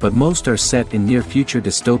genres, but most are set in near-future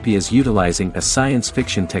dystopias utilizing a science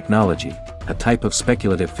fiction technology, a type of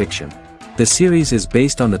speculative fiction. The series is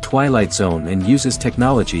based on the Twilight Zone and uses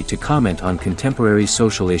technology to comment on contemporary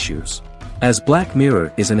social issues. As Black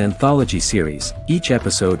Mirror is an anthology series, each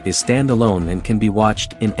episode is standalone and can be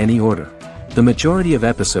watched in any order. The majority of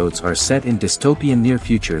episodes are set in dystopian near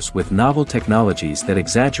futures with novel technologies that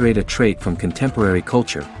exaggerate a trait from contemporary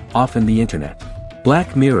culture, often the internet.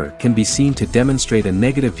 Black Mirror can be seen to demonstrate a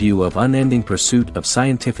negative view of unending pursuit of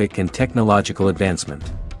scientific and technological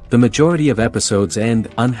advancement. The majority of episodes end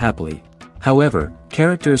unhappily. However,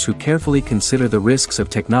 characters who carefully consider the risks of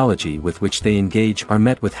technology with which they engage are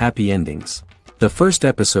met with happy endings. The first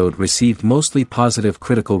episode received mostly positive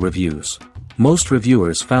critical reviews. Most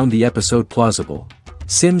reviewers found the episode plausible.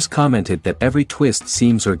 Sims commented that every twist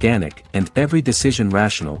seems organic and every decision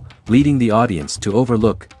rational, leading the audience to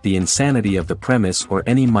overlook the insanity of the premise or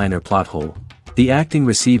any minor plot hole. The acting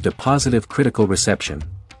received a positive critical reception.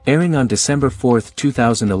 Airing on December 4,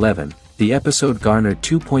 2011, the episode garnered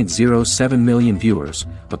 2.07 million viewers,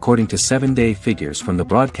 according to 7-day figures from the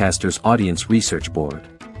broadcaster's Audience Research Board.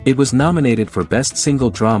 It was nominated for Best Single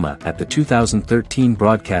Drama at the 2013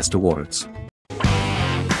 Broadcast Awards.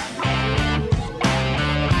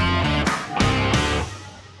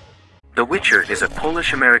 The Witcher is a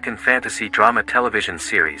Polish-American fantasy drama television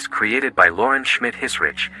series created by Lauren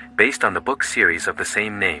Schmidt-Hissrich, based on the book series of the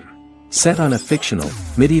same name. Set on a fictional,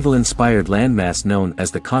 medieval-inspired landmass known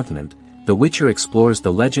as the Continent, The Witcher explores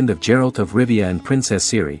the legend of Geralt of Rivia and Princess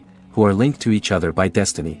Ciri, who are linked to each other by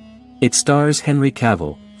destiny. It stars Henry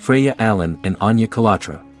Cavill, Freya Allan and Anya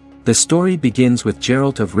Chalotra. The story begins with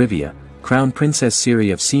Geralt of Rivia, Crown Princess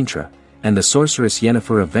Ciri of Sintra, and the sorceress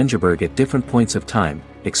Yennefer of Vengerberg at different points of time,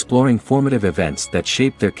 exploring formative events that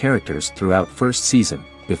shaped their characters throughout first season,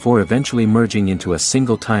 before eventually merging into a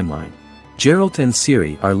single timeline. Geralt and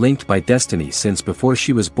Ciri are linked by destiny since before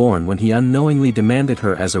she was born when he unknowingly demanded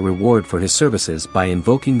her as a reward for his services by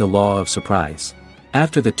invoking the law of surprise.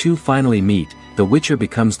 After the two finally meet, the Witcher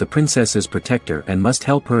becomes the princess's protector and must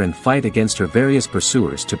help her and fight against her various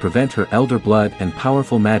pursuers to prevent her elder blood and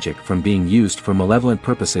powerful magic from being used for malevolent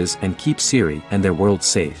purposes and keep Ciri and their world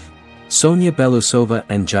safe. Sonia Belousova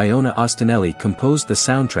and Giona Ostinelli composed the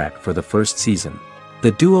soundtrack for the first season.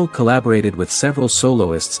 The duo collaborated with several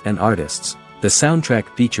soloists and artists. The soundtrack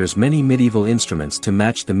features many medieval instruments to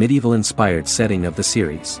match the medieval-inspired setting of the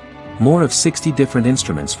series. More of 60 different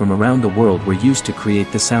instruments from around the world were used to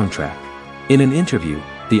create the soundtrack. In an interview,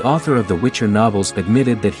 The author of the Witcher novels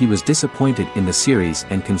admitted that he was disappointed in the series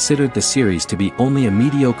and considered the series to be only a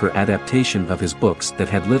mediocre adaptation of his books that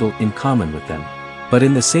had little in common with them. But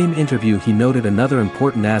in the same interview he noted another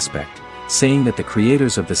important aspect, saying that the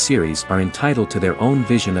creators of the series are entitled to their own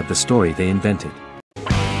vision of the story they invented.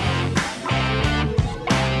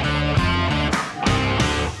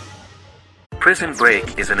 Prison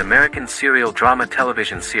Break is an American serial drama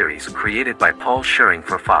television series created by Paul Schering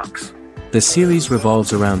for Fox. The series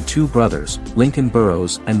revolves around two brothers, Lincoln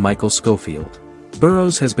Burrows and Michael Schofield.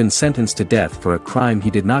 Burrows has been sentenced to death for a crime he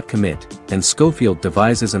did not commit, and Schofield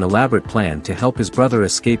devises an elaborate plan to help his brother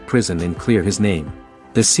escape prison and clear his name.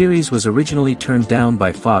 The series was originally turned down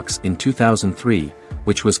by Fox in 2003,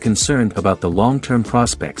 which was concerned about the long-term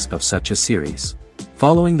prospects of such a series.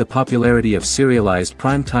 Following the popularity of serialized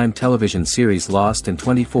primetime television series Lost and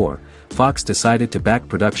 24, Fox decided to back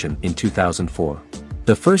production in 2004.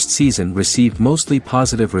 The first season received mostly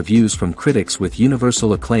positive reviews from critics with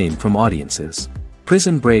universal acclaim from audiences.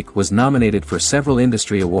 Prison Break was nominated for several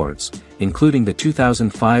industry awards, including the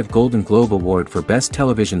 2005 Golden Globe Award for Best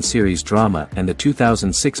Television Series Drama and the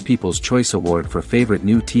 2006 People's Choice Award for Favorite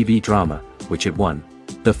New TV Drama, which it won.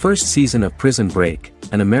 The first season of Prison Break,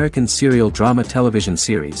 an American serial drama television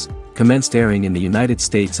series, commenced airing in the United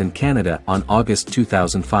States and Canada on August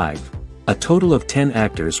 2005. A total of 10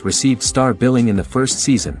 actors received star billing in the first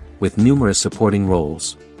season, with numerous supporting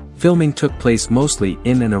roles. Filming took place mostly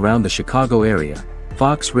in and around the Chicago area.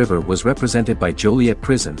 Fox River was represented by Joliet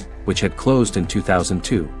Prison, which had closed in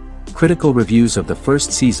 2002. Critical reviews of the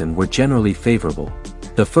first season were generally favorable.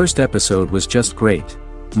 The first episode was just great.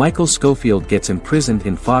 Michael Schofield gets imprisoned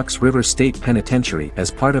in Fox River State Penitentiary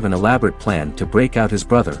as part of an elaborate plan to break out his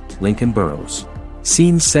brother, Lincoln Burrows.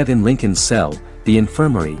 Scenes set in Lincoln's cell, the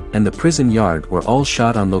infirmary, and the prison yard were all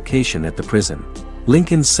shot on location at the prison.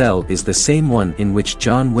 Lincoln's cell is the same one in which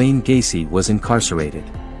John Wayne Gacy was incarcerated.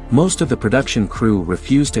 Most of the production crew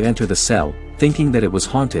refused to enter the cell, thinking that it was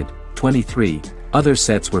haunted. 23 other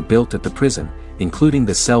sets were built at the prison, including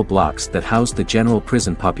the cell blocks that housed the general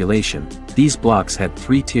prison population. These blocks had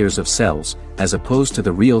 3 tiers of cells, as opposed to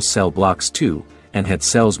the real cell blocks 2, and had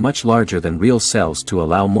cells much larger than real cells to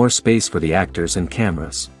allow more space for the actors and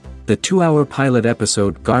cameras. The 2-hour pilot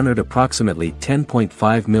episode garnered approximately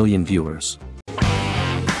 10.5 million viewers.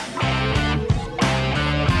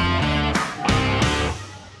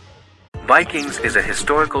 Vikings is a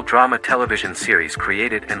historical drama television series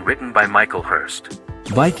created and written by Michael Hurst.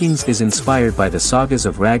 Vikings is inspired by the sagas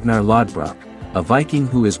of Ragnar Lodbrok, a Viking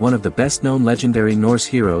who is one of the best-known legendary Norse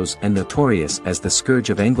heroes and notorious as the scourge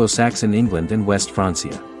of Anglo-Saxon England and West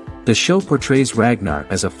Francia. The show portrays Ragnar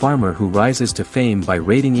as a farmer who rises to fame by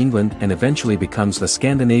raiding England and eventually becomes the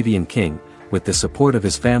Scandinavian king, with the support of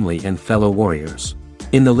his family and fellow warriors.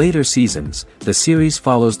 In the later seasons, the series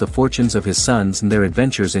follows the fortunes of his sons and their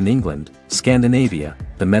adventures in England, Scandinavia,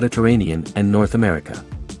 the Mediterranean and North America.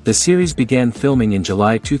 The series began filming in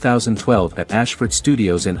July 2012 at Ashford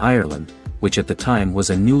Studios in Ireland, which at the time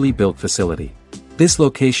was a newly built facility. This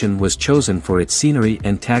location was chosen for its scenery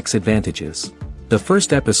and tax advantages. The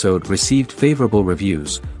first episode received favorable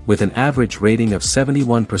reviews, with an average rating of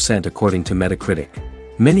 71% according to Metacritic.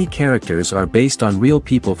 Many characters are based on real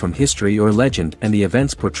people from history or legend, and the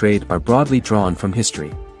events portrayed are broadly drawn from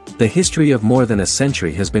history. The history of more than a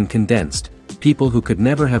century has been condensed. People who could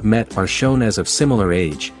never have met are shown as of similar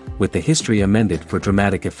age, with the history amended for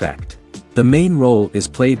dramatic effect. The main role is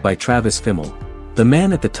played by Travis Fimmel. The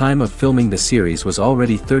man at the time of filming the series was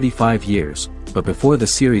already 35 years, but before the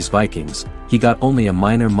series Vikings, he got only a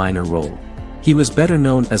minor role. He was better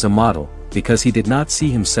known as a model, because he did not see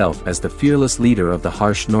himself as the fearless leader of the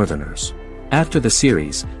harsh Northerners. After the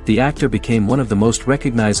series, the actor became one of the most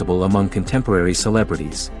recognizable among contemporary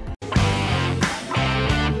celebrities.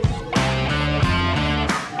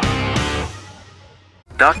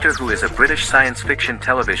 Doctor Who is a British science fiction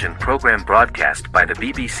television program broadcast by the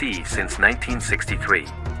BBC since 1963.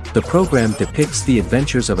 The program depicts the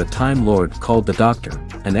adventures of a Time Lord called the Doctor,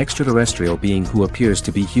 an extraterrestrial being who appears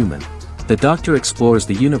to be human. The Doctor explores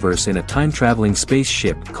the universe in a time-traveling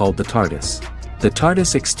spaceship called the TARDIS. The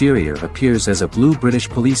TARDIS exterior appears as a blue British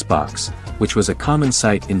police box, which was a common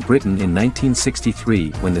sight in Britain in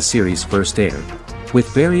 1963 when the series first aired.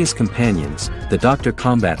 With various companions, the Doctor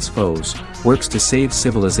combats foes, works to save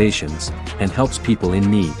civilizations, and helps people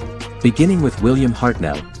in need. Beginning with William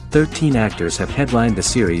Hartnell, 13 actors have headlined the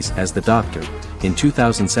series as the Doctor. In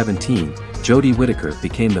 2017, Jodie Whittaker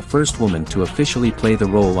became the first woman to officially play the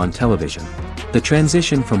role on television. The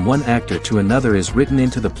transition from one actor to another is written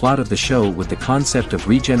into the plot of the show with the concept of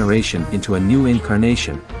regeneration into a new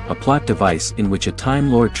incarnation, a plot device in which a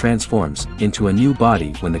Time Lord transforms into a new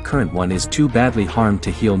body when the current one is too badly harmed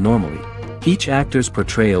to heal normally. Each actor's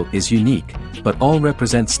portrayal is unique, but all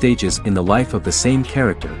represent stages in the life of the same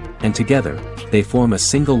character, and together, they form a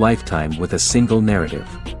single lifetime with a single narrative.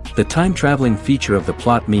 The time-traveling feature of the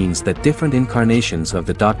plot means that different incarnations of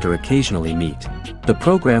the Doctor occasionally meet. The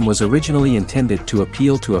program was originally intended to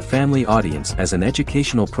appeal to a family audience as an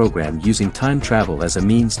educational program using time travel as a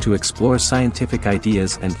means to explore scientific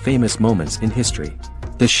ideas and famous moments in history.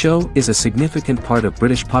 The show is a significant part of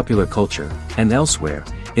British popular culture, and elsewhere,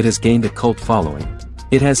 it has gained a cult following.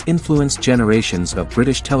 It has influenced generations of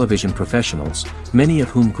British television professionals, many of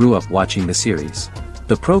whom grew up watching the series.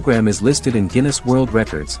 The program is listed in Guinness World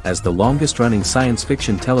Records as the longest-running science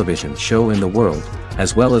fiction television show in the world,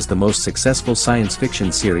 as well as the most successful science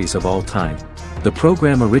fiction series of all time. The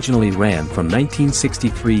program originally ran from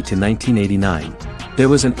 1963 to 1989. There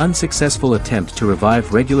was an unsuccessful attempt to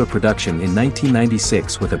revive regular production in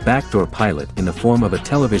 1996 with a backdoor pilot in the form of a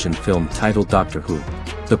television film titled Doctor Who.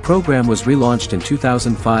 The program was relaunched in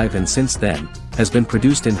 2005 and since then, has been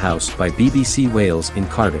produced in-house by BBC Wales in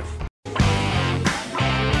Cardiff.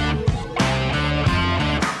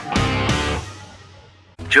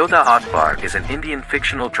 Jodha Akbar is an Indian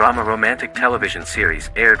fictional drama romantic television series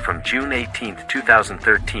aired from June 18,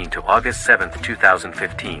 2013 to August 7,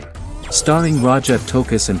 2015. Starring Raja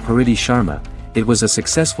Tokas and Pariti Sharma, it was a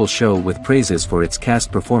successful show with praises for its cast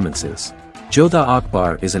performances. Jodha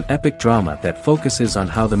Akbar is an epic drama that focuses on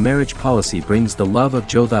how the marriage policy brings the love of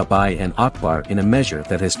Jodha Bai and Akbar in a measure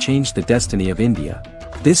that has changed the destiny of India.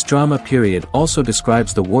 This drama period also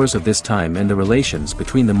describes the wars of this time and the relations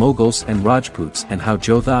between the Mughals and Rajputs and how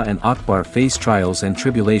Jodha and Akbar face trials and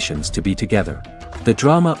tribulations to be together. The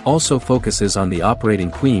drama also focuses on the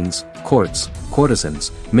operating queens, courts,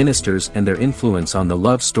 courtesans, ministers and their influence on the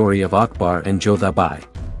love story of Akbar and Jodha Bai.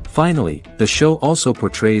 Finally, the show also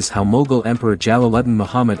portrays how Mughal Emperor Jalaluddin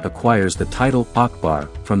Muhammad acquires the title Akbar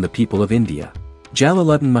from the people of India.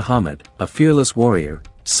 Jalaluddin Muhammad, a fearless warrior,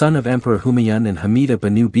 son of Emperor Humayun and Hamida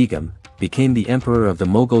Banu Begum, became the emperor of the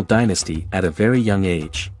Mughal dynasty at a very young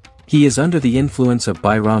age. He is under the influence of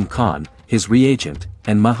Bairam Khan, his reagent,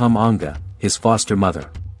 and Maham Anga, his foster mother.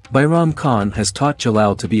 Bairam Khan has taught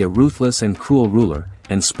Jalal to be a ruthless and cruel ruler,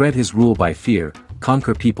 and spread his rule by fear,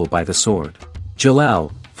 conquer people by the sword.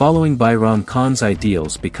 Jalal, following Bairam Khan's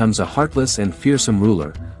ideals, becomes a heartless and fearsome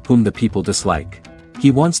ruler, whom the people dislike.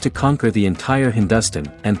 He wants to conquer the entire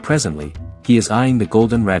Hindustan, and presently, he is eyeing the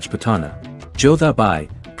Golden Rajputana. Jodha Bai,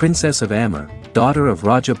 Princess of Amber, daughter of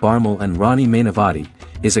Raja Barmal and Rani Mainavati,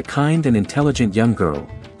 is a kind and intelligent young girl,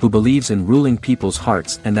 who believes in ruling people's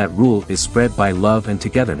hearts and that rule is spread by love and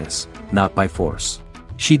togetherness, not by force.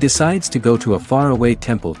 She decides to go to a faraway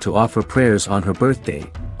temple to offer prayers on her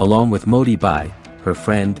birthday, along with Modi Bai, her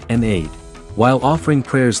friend and aide. While offering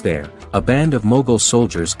prayers there, a band of Mughal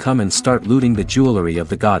soldiers come and start looting the jewelry of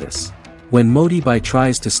the goddess. When Modi Bai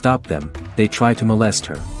tries to stop them, they try to molest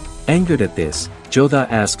her. Angered at this, Jodha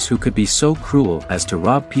asks who could be so cruel as to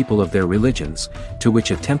rob people of their religions, to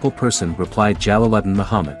which a temple person replied Jalaluddin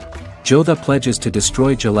Muhammad. Jodha pledges to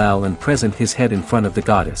destroy Jalal and present his head in front of the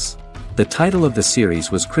goddess. The title of the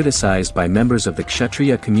series was criticized by members of the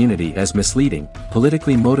Kshatriya community as misleading,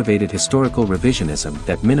 politically motivated historical revisionism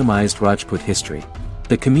that minimized Rajput history.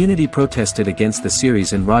 The community protested against the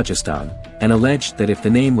series in Rajasthan, and alleged that if the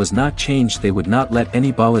name was not changed they would not let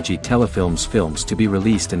any Balaji Telefilms films to be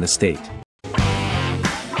released in the state.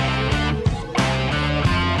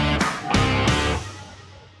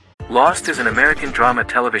 Lost is an American drama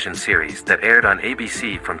television series that aired on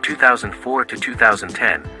ABC from 2004 to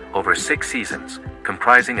 2010, over 6 seasons,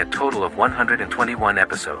 comprising a total of 121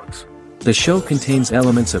 episodes. The show contains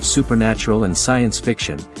elements of supernatural and science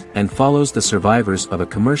fiction, and follows the survivors of a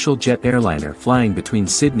commercial jet airliner flying between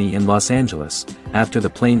Sydney and Los Angeles, after the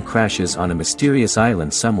plane crashes on a mysterious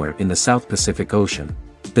island somewhere in the South Pacific Ocean.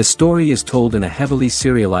 The story is told in a heavily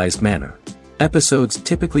serialized manner. Episodes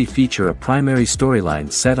typically feature a primary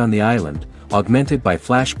storyline set on the island, augmented by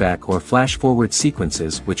flashback or flash-forward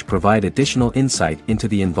sequences which provide additional insight into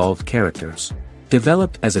the involved characters.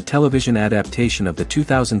 Developed as a television adaptation of the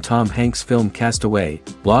 2000 Tom Hanks film Castaway,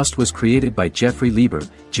 Lost was created by Jeffrey Lieber,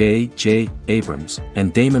 J.J. Abrams,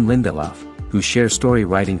 and Damon Lindelof, who share story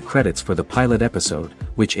writing credits for the pilot episode,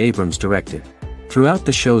 which Abrams directed. Throughout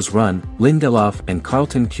the show's run, Lindelof and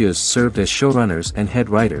Carlton Cuse served as showrunners and head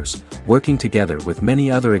writers, working together with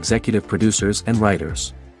many other executive producers and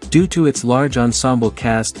writers. Due to its large ensemble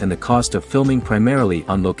cast and the cost of filming primarily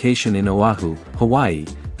on location in Oahu, Hawaii,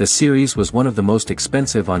 the series was one of the most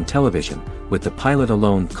expensive on television, with the pilot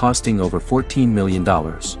alone costing over $14 million.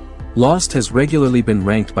 Lost has regularly been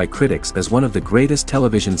ranked by critics as one of the greatest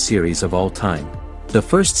television series of all time. The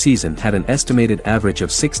first season had an estimated average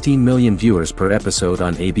of 16 million viewers per episode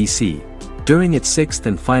on ABC. During its sixth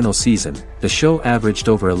and final season, the show averaged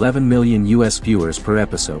over 11 million US viewers per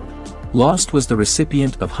episode. Lost was the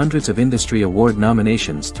recipient of hundreds of industry award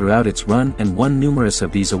nominations throughout its run and won numerous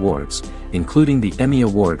of these awards, including the Emmy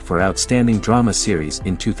Award for Outstanding Drama Series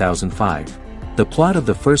in 2005. The plot of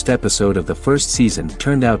the first episode of the first season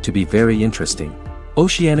turned out to be very interesting.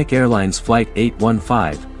 Oceanic Airlines Flight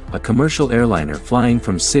 815, a commercial airliner flying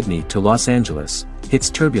from Sydney to Los Angeles, hits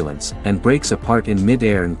turbulence and breaks apart in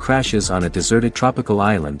mid-air and crashes on a deserted tropical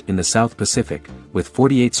island in the South Pacific, with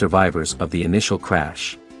 48 survivors of the initial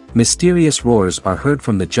crash. Mysterious roars are heard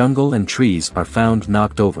from the jungle and trees are found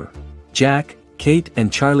knocked over. Jack, Kate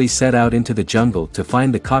and Charlie set out into the jungle to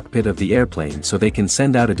find the cockpit of the airplane so they can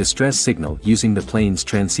send out a distress signal using the plane's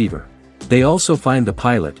transceiver. They also find the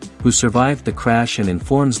pilot, who survived the crash and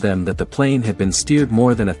informs them that the plane had been steered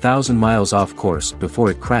more than 1,000 miles off course before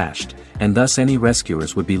it crashed, and thus any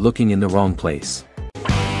rescuers would be looking in the wrong place.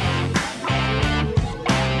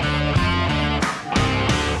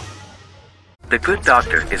 The Good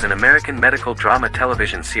Doctor is an American medical drama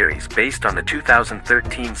television series based on the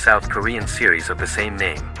 2013 South Korean series of the same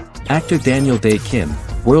name. Actor Daniel Dae Kim,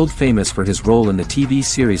 world famous for his role in the TV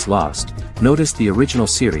series Lost, noticed the original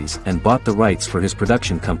series and bought the rights for his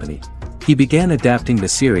production company. He began adapting the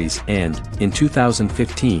series and, in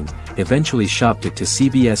 2015, eventually shopped it to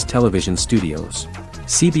CBS Television Studios.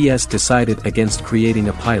 CBS decided against creating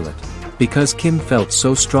a pilot. Because Kim felt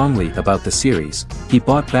so strongly about the series, he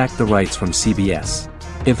bought back the rights from CBS.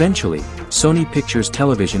 Eventually, Sony Pictures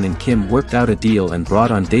Television and Kim worked out a deal and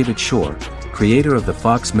brought on David Shore, creator of the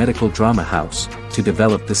Fox medical drama house, to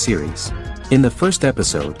develop the series. In the first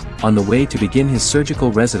episode, on the way to begin his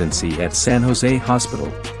surgical residency at San Jose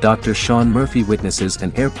Hospital, Dr. Sean Murphy witnesses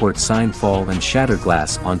an airport sign fall and shatter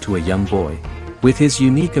glass onto a young boy. With his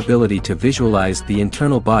unique ability to visualize the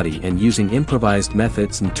internal body and using improvised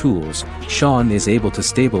methods and tools, Sean is able to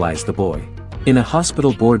stabilize the boy. In a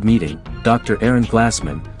hospital board meeting, Dr. Aaron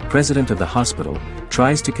Glassman, president of the hospital,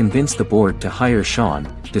 tries to convince the board to hire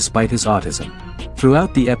Sean, despite his autism.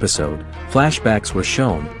 Throughout the episode, flashbacks were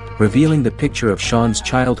shown, revealing the picture of Sean's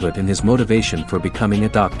childhood and his motivation for becoming a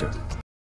doctor.